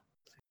 Bye-bye now.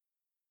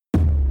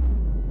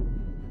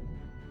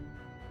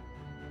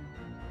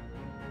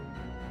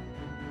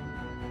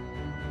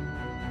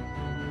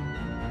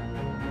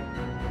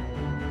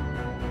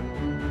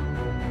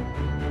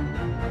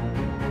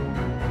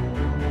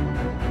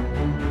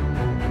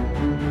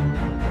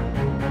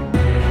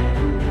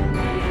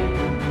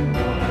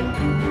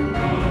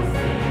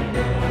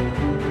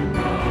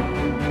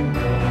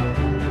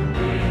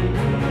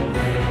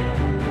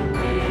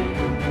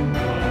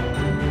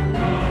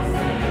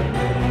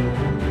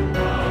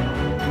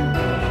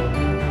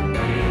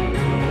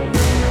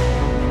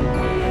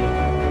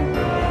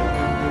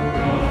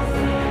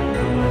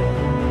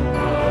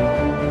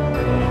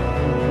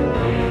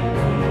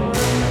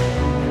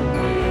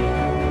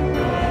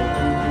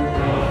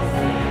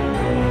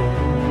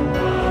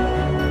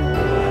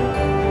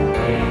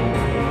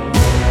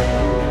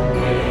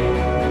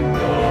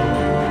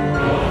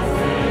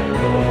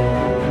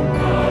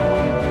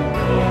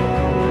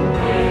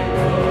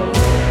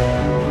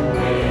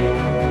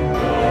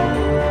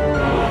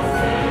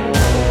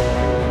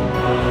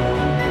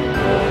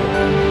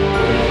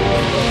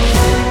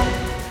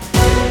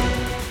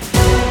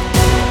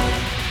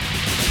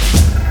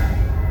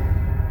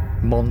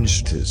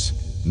 Monsters,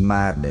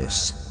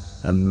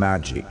 madness, and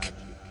magic